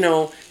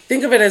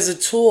 think of it as a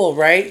tool,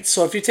 right?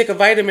 So if you take a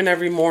vitamin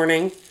every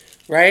morning,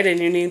 right, and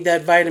you need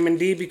that vitamin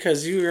D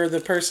because you're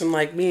the person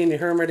like me and you're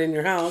hermit in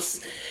your house.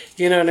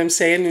 You know what I'm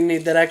saying? You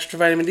need that extra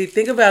vitamin D.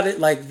 Think about it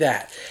like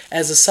that,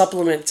 as a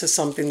supplement to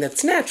something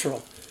that's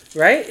natural,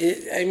 right?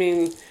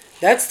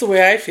 That's the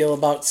way I feel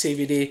about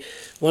CBD,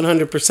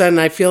 100%. And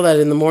I feel that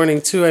in the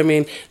morning, too.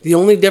 The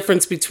only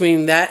difference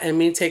between that and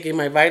me taking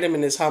my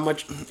vitamin is how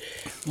much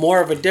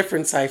more of a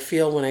difference I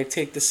feel when I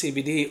take the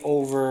CBD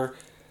over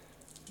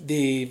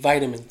the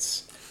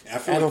vitamins.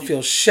 I don't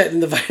feel shit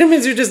in the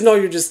vitamins. You just know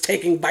you're just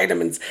taking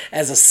vitamins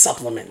as a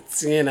supplement,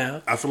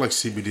 I feel like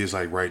CBD is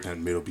like right in that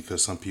middle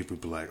because some people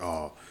be like,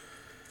 oh,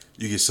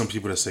 you get some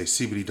people that say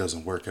CBD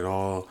doesn't work at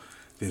all.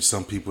 Then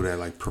some people that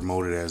like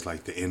promote it as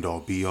like the end all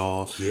be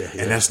all. Yeah.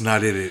 And that's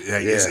not it.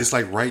 It's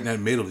like right in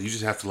that middle. You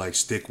just have to like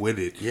stick with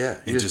it. Yeah.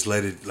 And just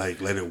let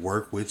it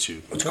work with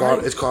you.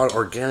 It's called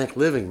organic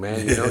living,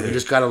 man. You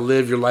just got to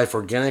live your life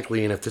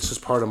organically. And if this is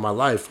part of my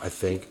life, I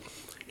think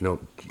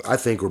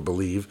or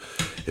believe,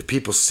 if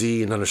people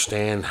see and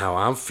understand how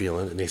I'm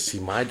feeling and they see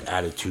my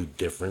attitude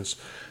difference,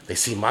 they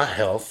see my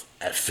health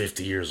at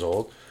 50 years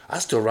old, I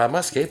still ride my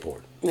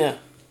skateboard. Yeah.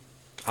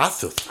 I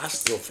still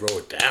throw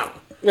it down.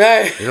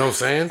 Right. You know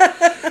what I'm saying?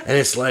 And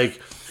it's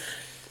like,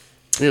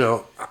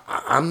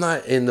 I'm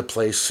not in the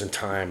place and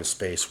time and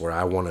space where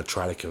I want to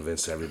try to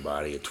convince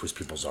everybody and twist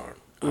people's arm.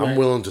 Right. I'm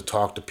willing to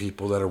talk to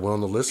people that are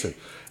willing to listen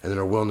and that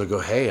are willing to go,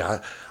 hey,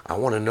 I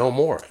want to know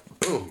more.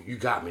 Boom, you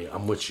got me.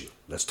 I'm with you.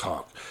 Let's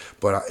talk.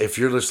 But if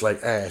you're just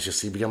like, it's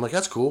just CBD, I'm like,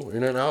 that's cool.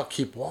 And I'll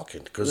keep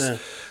walking because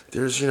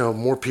there's,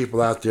 more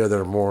people out there that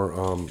are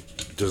more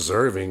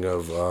deserving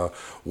of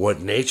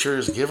what nature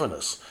has given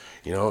us.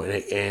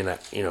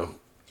 You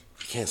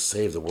can't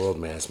save the world,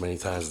 man. As many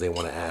times as they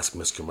want to ask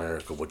Miss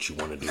America what you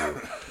want to do.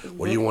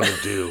 What do you want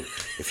to do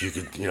if you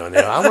could,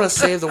 I want to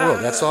save the world.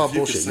 That's all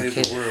bullshit. You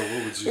can't. the world,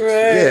 what would you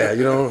Right.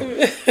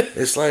 Yeah,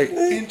 it's like.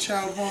 End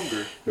child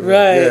hunger.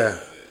 Right. Yeah.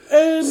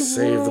 And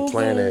Save the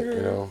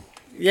planet,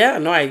 Yeah,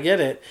 no, I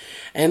get it.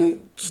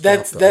 And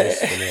Stop the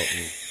that's ice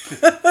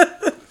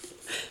melting.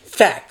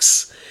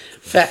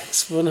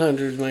 facts,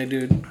 100, my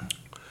dude.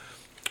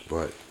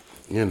 But,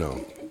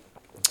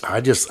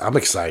 I'm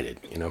excited,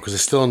 because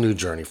it's still a new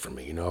journey for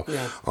me,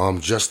 Yeah.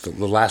 Just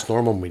the last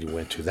normal meeting we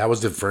went to, that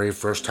was the very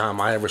first time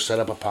I ever set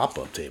up a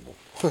pop-up table.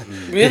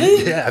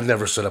 Really? Yeah, I've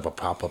never set up a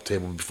pop-up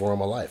table before in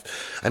my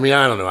life. I mean,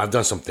 I don't know. I've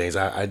done some things.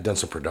 I've done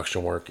some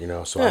production work,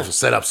 so Yeah. I've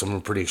set up some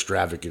pretty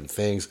extravagant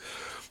things,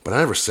 but I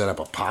never set up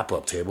a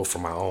pop-up table for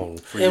my own.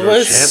 It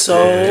was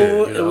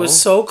champion, it was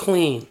so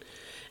clean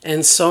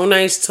and so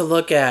nice to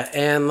look at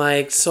and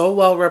like so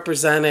well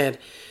represented.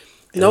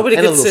 Nobody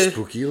and could a little sit.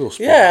 spooky, a little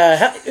spooky.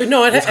 Yeah,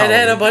 no, it had a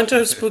Halloween. bunch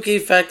of spooky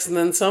effects, and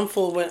then some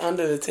fool went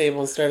under the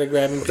table and started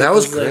grabbing. That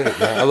was people's, great,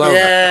 man. I love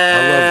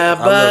Yeah, that.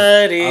 I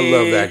buddy.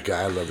 love that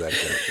guy. I love that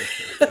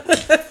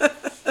guy.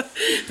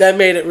 That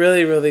made it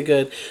really, really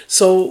good.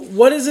 So,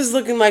 what is this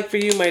looking like for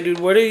you, my dude?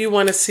 What do you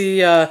want to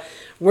see?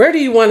 Where do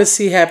you want to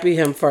see Happy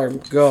Hemp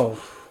Farm go?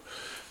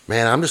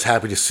 Man, I'm just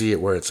happy to see it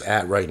where it's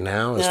at right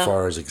now as Yeah.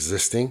 far as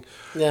existing.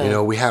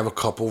 Yeah. We have a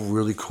couple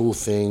really cool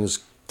things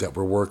that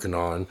we're working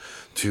on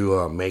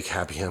to make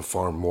Happy Hemp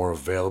Farm more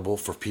available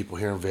for people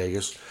here in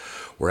Vegas.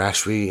 We're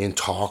actually in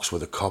talks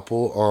with a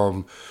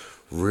couple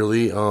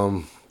really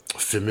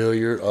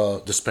familiar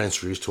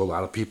dispensaries to a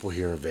lot of people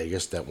here in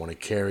Vegas that want to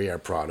carry our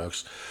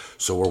products.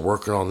 So we're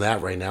working on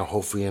that right now.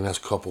 Hopefully in the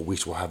next couple of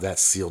weeks we'll have that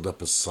sealed up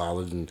and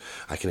solid, and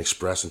I can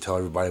express and tell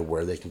everybody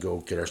where they can go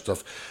get our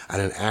stuff at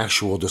an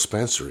actual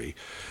dispensary.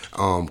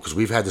 Because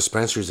we've had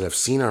dispensaries that have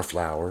seen our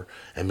flower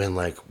and been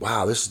like,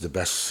 wow, this is the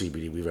best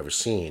CBD we've ever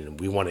seen, and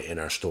we want it in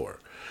our store.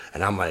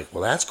 And I'm like,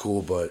 well, that's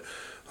cool, but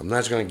I'm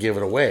not going to give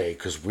it away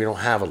because we don't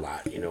have a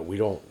lot. We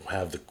don't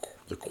have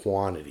the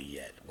quantity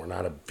yet. We're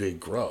not a big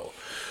grow.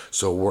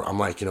 So I'm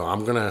like,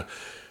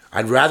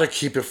 I'd rather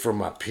keep it for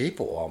my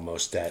people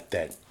almost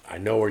that I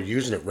know are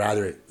using it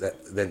rather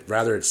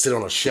it sit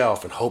on a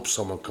shelf and hope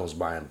someone comes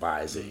by and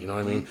buys it. You know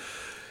what I mean?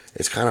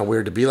 It's kind of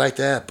weird to be like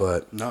that,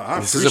 but No, I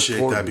this is appreciate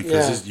that important.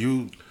 because Yeah. it's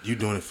you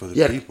doing it for the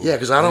Yeah, people. yeah,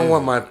 because I don't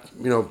want my,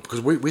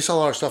 because we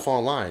sell our stuff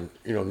online,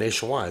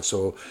 nationwide.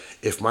 So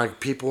if my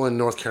people in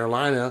North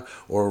Carolina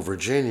or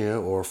Virginia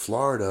or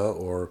Florida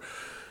or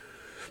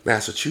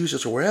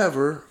Massachusetts or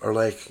wherever are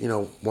like,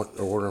 are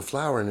ordering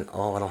flour and,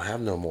 I don't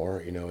have no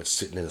more, it's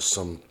sitting in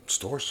some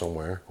store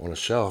somewhere on a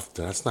shelf,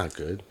 then that's not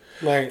good.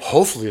 Right.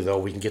 Hopefully, though,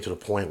 we can get to the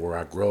point where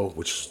our grow,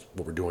 which is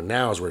what we're doing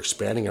now, is we're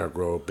expanding our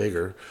grow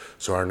bigger.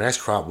 So our next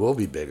crop will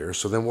be bigger.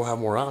 So then we'll have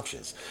more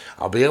options.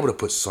 I'll be able to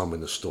put some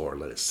in the store,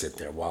 let it sit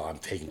there while I'm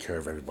taking care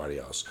of everybody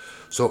else.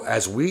 So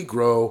as we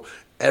grow,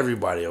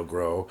 everybody will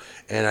grow.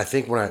 And I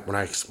think when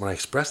I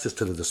express this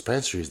to the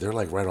dispensaries, they're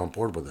like right on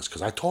board with this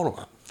because I told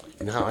them,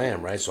 you know how I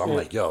am, right? So I'm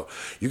like, yo,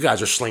 you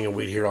guys are slinging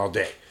weed here all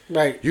day.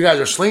 Right. You guys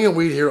are slinging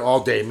weed here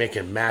all day,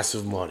 making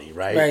massive money,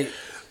 right? Right.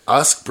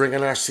 Us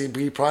bringing our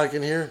CBD product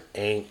in here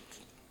ain't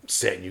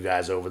setting you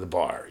guys over the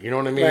bar. You know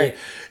what I mean? Right.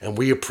 And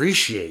we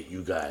appreciate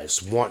you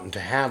guys wanting to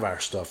have our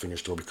stuff in your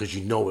store because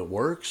it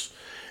works.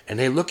 And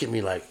they look at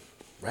me like,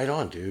 right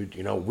on, dude.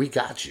 We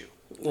got you.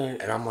 Right.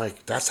 And I'm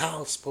like, that's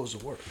how it's supposed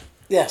to work.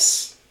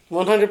 Yes,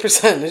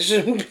 100%.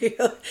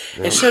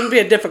 It shouldn't be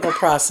a difficult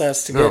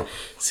process to get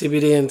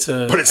CBD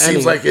into. But it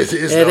seems like it is.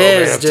 It though,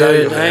 is, man. I'm telling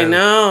dude. you, man. I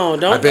know.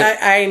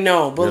 I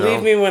know. Believe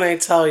know? me when I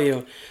tell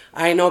you.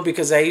 I know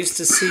because I used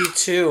to see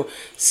too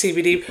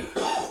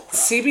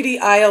CBD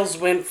aisles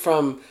went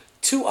from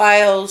 2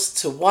 aisles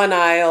to 1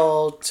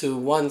 aisle to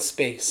 1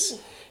 space.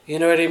 You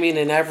know what I mean?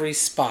 In every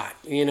spot,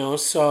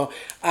 So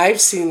I've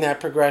seen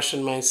that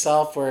progression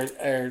myself, or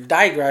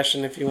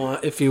digression, if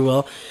you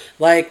will,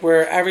 like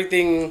where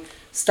everything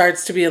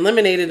starts to be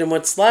eliminated, and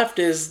what's left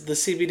is the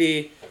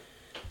CBD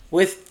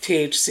with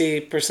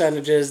THC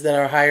percentages that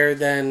are higher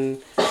than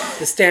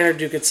the standard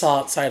you could sell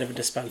outside of a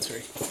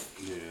dispensary.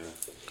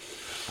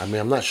 I mean,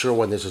 I'm not sure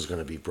when this is going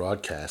to be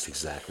broadcast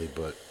exactly,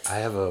 but I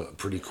have a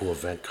pretty cool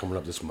event coming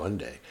up this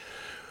Monday.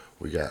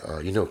 We got,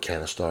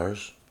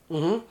 Canistars.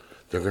 Mm-hmm.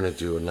 They're going to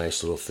do a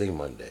nice little thing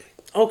Monday.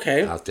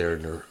 Okay. Out there,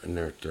 and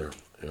they're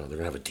going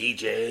to have a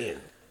DJ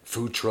and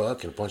food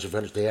truck and a bunch of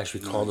vendors. They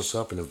actually called us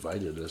up and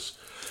invited us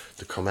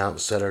to come out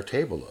and set our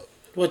table up.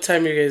 What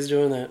time are you guys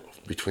doing that?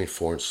 Between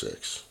 4 and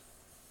 6.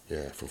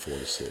 Yeah, from 4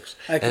 to 6.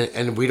 I can-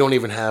 And we don't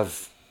even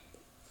have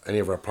any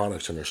of our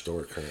products in their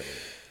store currently.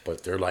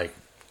 But they're like,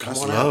 come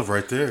That's on love out.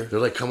 right there. They're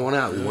like, come on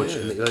out. We want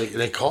you. And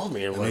they called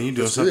me and were mean, like, you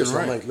doing let's do this.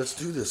 something I'm right. like, let's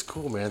do this.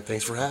 Cool, man.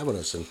 Thanks for having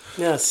us. And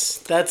Yes,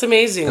 that's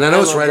amazing. I know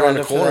it's love right around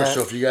the Brenda for corner. that.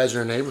 So if you guys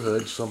are in the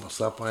neighborhood,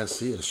 stop by and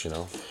see us.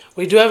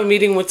 We do have a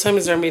meeting. What time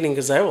is our meeting?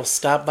 Because I will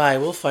stop by.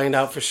 We'll find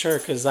out for sure.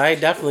 Because I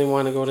definitely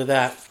want to go to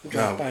that.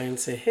 Drop by and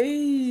say,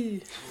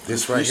 hey.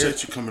 This right here.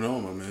 Appreciate you coming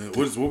on, my man.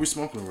 What we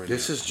smoking right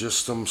This now? is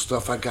just some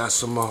stuff. I got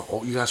some.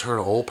 You guys heard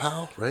of Old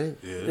Pal, right?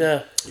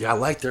 Yeah. Yeah, I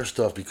like their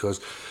stuff because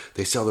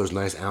they sell those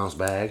nice ounce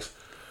bags.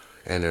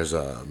 And there's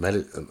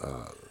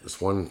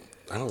this one.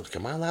 I don't know.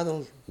 Am I allowed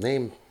to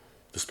name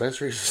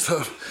dispensaries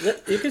and stuff? Yeah,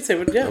 you can say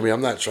what. Yeah. I mean,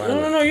 I'm not trying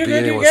No, to you're be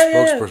good, anyone's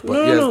yeah. spokesperson, but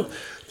No, yeah, no.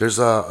 There's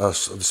a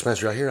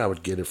dispensary out here. I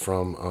would get it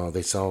from.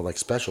 They sell like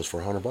specials for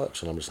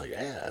 $100, and I'm just like,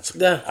 that's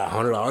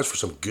 $100 for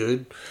some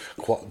good.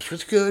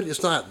 It's good.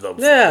 It's not the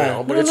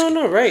but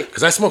no, right?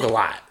 Because I smoke a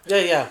lot.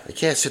 Yeah. I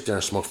can't sit there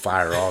and smoke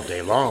fire all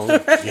day long.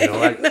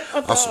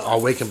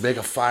 I'll wake and bake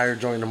a fire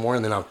joint in the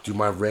morning, then I'll do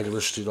my regular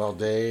shit all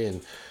day,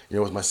 and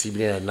with my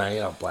CBD at night,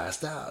 I'll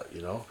blast out.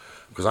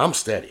 Because I'm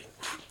steady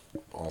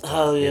all the time.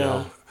 Hell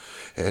yeah.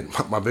 And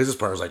my business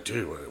partner was like,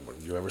 dude, when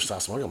you ever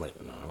stop smoking? I'm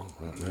like, no.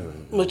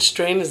 Which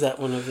strain is that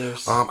one of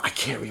theirs? I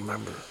can't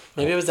remember.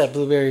 Maybe it was that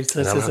blueberry.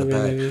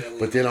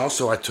 But then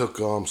also I took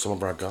some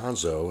of our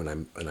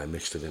Gonzo and I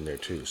mixed it in there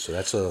too. So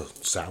that's a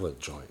salad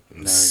joint.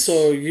 Nice.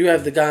 So you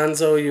have the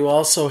Gonzo. You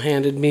also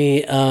handed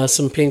me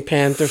some Pink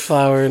Panther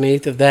flower, an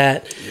eighth of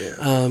that.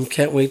 Yeah.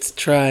 Can't wait to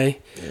try.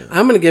 Yeah.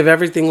 I'm going to give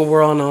everything a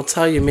whirl, and I'll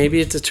tell you,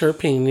 maybe it's a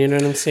terpene. You know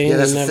what I'm saying? Yeah,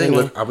 that's You the never thing. know.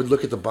 Look, I would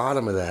look at the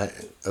bottom of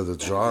the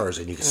jars,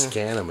 and you can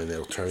scan them, and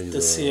they'll turn you The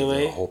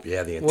COA?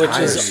 the entire Which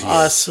is COA.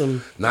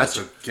 awesome. That's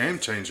a game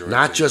changer.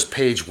 Not there. just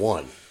page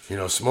one.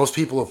 So most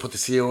people will put the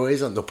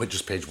COAs on, they'll put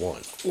just page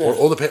one.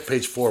 Or the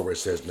page 4 where it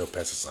says no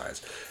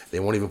pesticides. They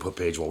won't even put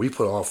page 1. We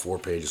put all 4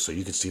 pages so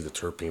you can see the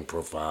terpene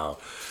profile.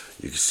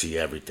 You can see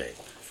everything.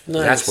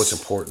 Nice. That's what's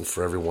important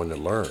for everyone to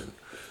learn,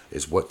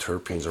 is what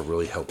terpenes are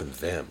really helping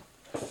them.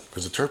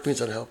 Because the terpenes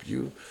that help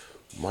you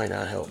might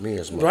not help me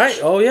as much. Right.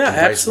 Oh, yeah, And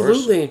vice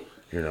absolutely.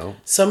 versa,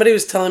 Somebody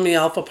was telling me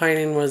alpha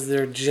pinene was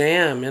their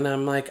jam, and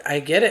I'm like, I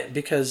get it,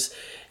 because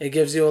it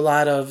gives you a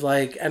lot of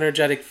like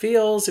energetic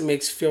feels. It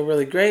makes you feel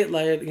really great,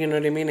 like, you know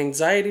what I mean,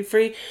 anxiety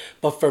free.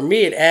 But for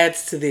me, it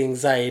adds to the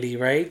anxiety,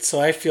 right?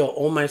 So I feel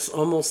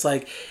almost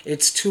like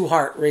it's too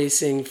heart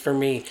racing for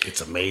me.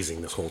 It's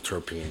amazing, this whole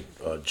terpene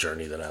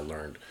journey that I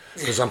learned.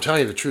 Because I'm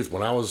telling you the truth,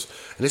 when I was,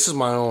 and this is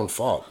my own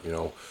fault,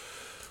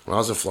 when I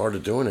was in Florida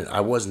doing it,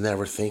 I was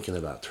never thinking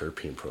about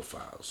terpene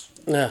profiles.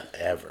 Yeah.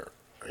 Ever.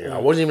 I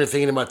wasn't even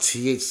thinking about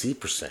THC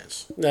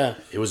percents. Yeah.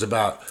 It was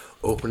about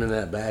opening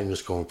that bag and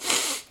just going,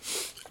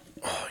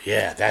 oh,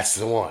 yeah, that's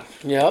the one.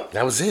 Yep.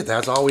 That was it.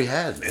 That's all we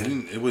had.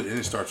 And it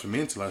didn't start for me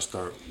until I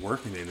started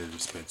working in a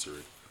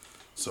dispensary.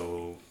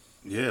 So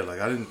yeah, like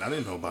I didn't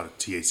know about a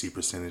THC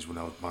percentage when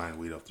I was buying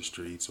weed off the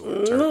streets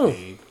or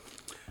terpene.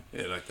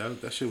 Yeah, like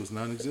that shit was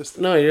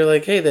non-existent. No, you're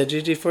like, hey, that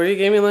GG4 you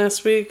gave me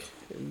last week,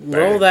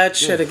 roll that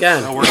shit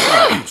again. That worked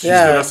out. You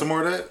still got some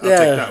more of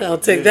that? I'll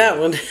take that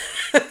one.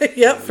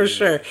 Yep, for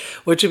sure.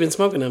 What you been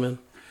smoking, man?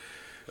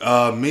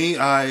 Me,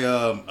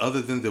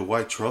 other than the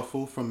white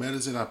truffle from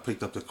Medicine, I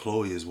picked up the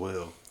Chloe as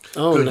well.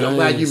 Oh, Good. nice. I'm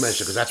glad you mentioned,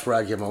 because that's where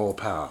I get my old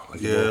pal. I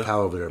get my old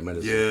pal over there at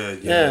Medicine.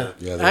 Yeah.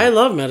 I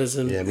love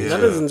Medicine. Yeah, me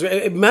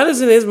too.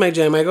 Medicine is my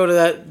jam. I go to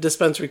that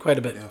dispensary quite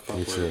a bit. Yeah, fuck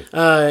Me with too.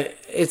 it.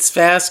 It's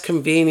fast,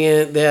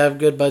 convenient. They have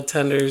good bud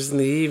tenders in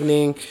the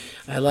evening.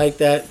 I like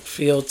that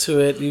feel to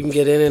it. You can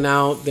get in and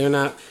out. They're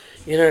not,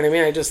 you know what I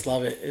mean? I just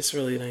love it. It's a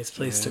really nice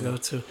place to go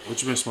to.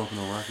 What you been smoking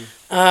on, Rocky?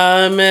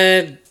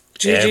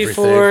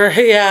 GG4,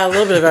 yeah, a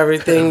little bit of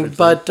everything.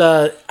 But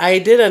I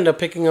did end up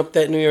picking up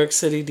that New York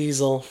City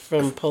Diesel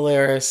from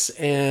Polaris,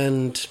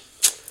 and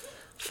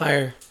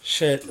fire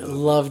shit.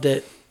 Loved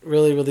it.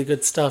 Really, really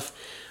good stuff.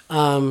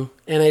 And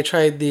I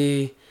tried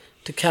the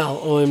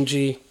DeKal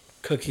OMG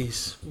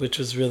cookies, which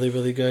was really,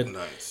 really good.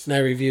 Nice. And I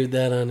reviewed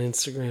that on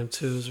Instagram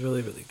too. It was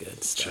really, really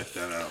good stuff. Check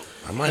that out.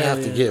 I might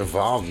have to get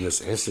involved in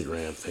this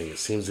Instagram thing. It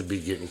seems to be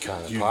getting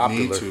kind of You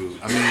popular. need to.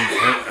 I mean,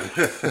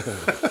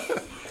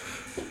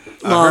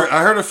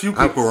 I heard a few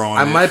people are on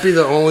I it. might be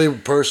the only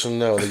person,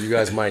 though, that you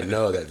guys might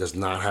know that does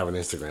not have an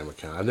Instagram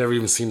account. I've never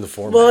even seen the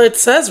format. Well, it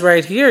says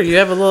right here, you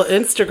have a little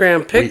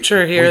Instagram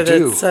picture here we that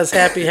do. says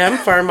Happy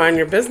Hemp Farm on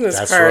your business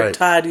That's card, right.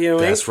 Todd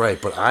Ewing. That's right,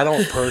 but I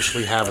don't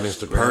personally have an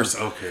Instagram.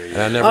 Okay.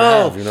 And I never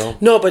have,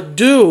 No, but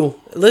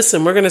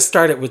listen, we're going to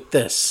start it with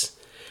this.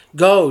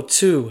 Go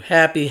to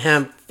Happy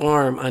Hemp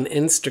Farm on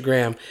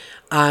Instagram.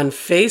 On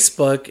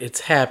Facebook,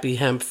 it's Happy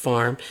Hemp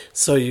Farm,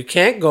 so you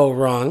can't go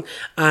wrong.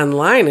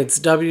 Online, it's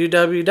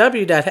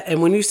www.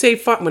 And when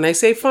I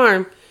say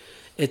farm,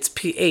 it's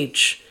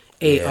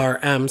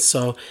PHARM.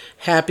 So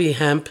Happy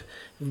Hemp,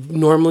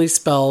 normally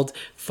spelled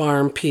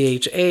farm,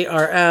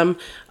 PHARM,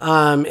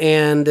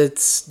 and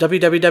it's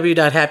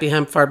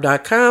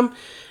www.happyhempfarm.com.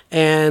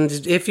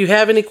 And if you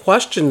have any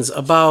questions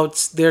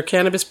about their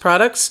cannabis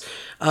products,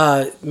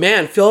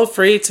 feel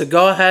free to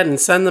go ahead and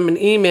send them an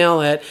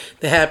email at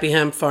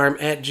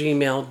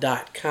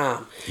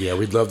thehappyhempfarm@gmail.com. Yeah,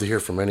 we'd love to hear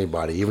from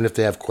anybody, even if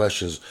they have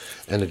questions.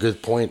 And a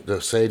good point to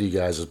say to you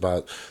guys is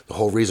about the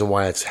whole reason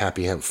why it's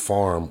Happy Hemp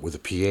Farm with a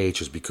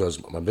PH is because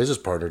my business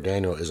partner,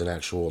 Daniel, is an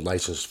actual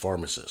licensed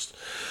pharmacist.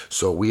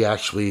 So we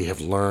actually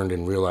have learned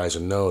and realized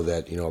and know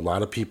that, a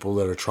lot of people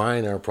that are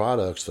trying our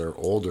products that are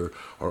older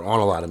are on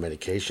a lot of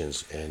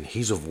medications. And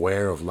he's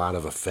aware of a lot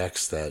of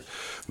effects that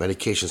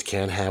medications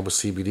can have with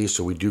CBD.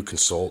 So we do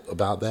consult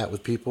about that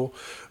with people.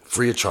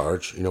 Free of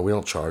charge. We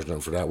don't charge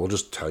nothing for that. We'll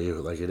just tell you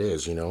like it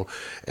is,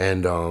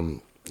 And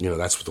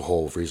that's the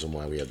whole reason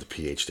why we have the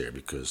PH there,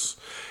 because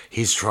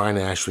he's trying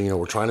to actually,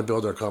 we're trying to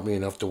build our company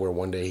enough to where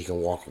one day he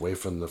can walk away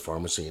from the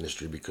pharmacy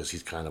industry, because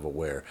he's kind of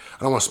aware.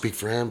 I don't want to speak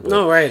for him, but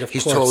No, right, of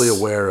he's course. totally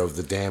aware of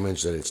the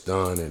damage that it's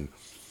done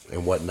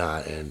and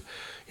whatnot. And,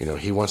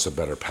 he wants a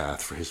better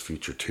path for his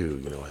future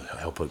too,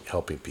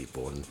 helping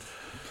people. And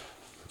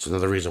it's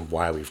another reason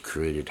why we've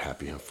created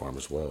Happy Hemp Farm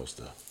as well, is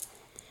to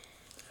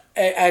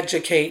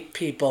educate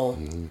people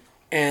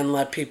and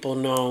let people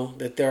know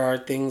that there are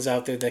things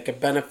out there that could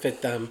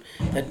benefit them,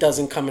 that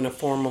doesn't come in the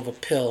form of a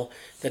pill,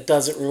 that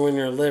doesn't ruin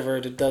your liver,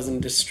 that doesn't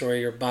destroy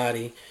your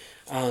body.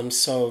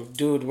 So,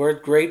 dude, we're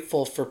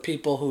grateful for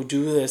people who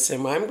do this,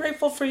 and I'm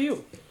grateful for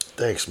you.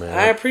 Thanks, man.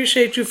 I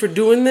appreciate you for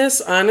doing this,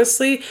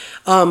 honestly.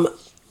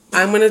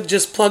 I'm going to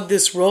just plug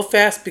this real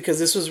fast because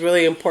this was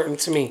really important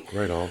to me.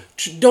 Right on.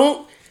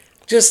 Don't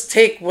just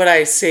take what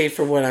I say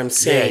for what I'm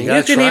saying. you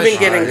You gotta can try even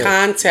get in it.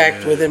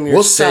 contact with him We'll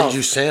yourself. send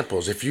you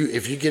samples. If you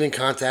get in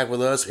contact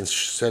with us and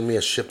send me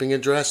a shipping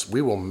address,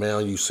 we will mail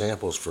you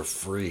samples for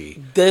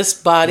free. This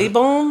body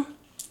balm,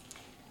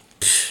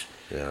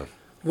 Yeah.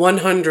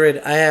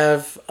 100. I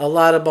have a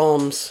lot of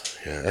balms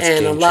Yeah, that's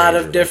and a game lot changer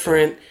of right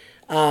different.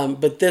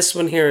 But this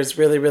one here is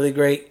really, really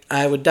great.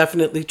 I would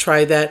definitely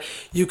try that.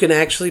 You can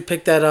actually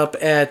pick that up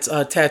at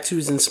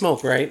Tattoos and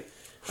Smoke, right?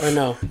 Or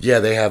no? Yeah,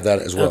 they have that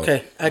as well.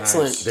 Okay,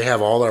 excellent. They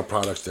have all our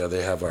products there.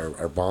 They have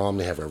our balm.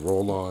 They have our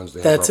roll-ons.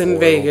 They That's have our in oil.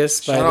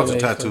 Vegas, by Shout the out way. to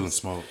Tattoo and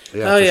Smoke. Oh for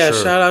yeah,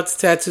 sure. shout out to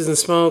Tattoos and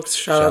Smokes.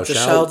 Shout out to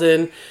Shout.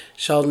 Sheldon.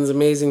 Sheldon's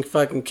amazing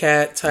fucking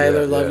cat.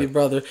 Tyler, Yeah, love yeah. you,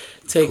 brother.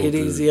 Take Cool it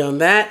dude. easy on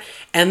that.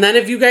 And then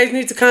if you guys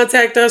need to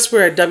contact us,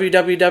 we're at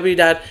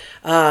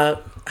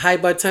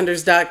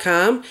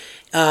www.highbudtenders.com.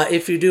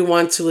 If you do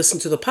want to listen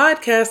to the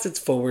podcast, it's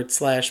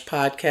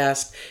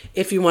 /podcast.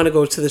 If you want to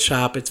go to the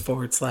shop, it's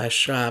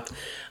 /shop.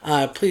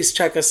 Please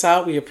check us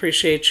out. We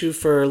appreciate you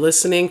for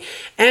listening.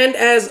 And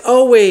as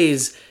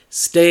always,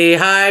 stay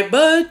high,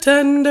 bud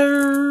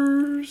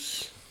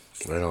tenders.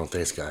 Right on.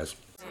 Thanks, guys.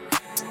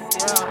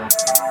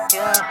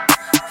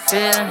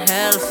 Feeling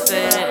hella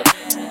faded.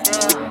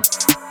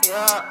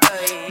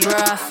 Bro, I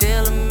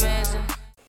feel amazing.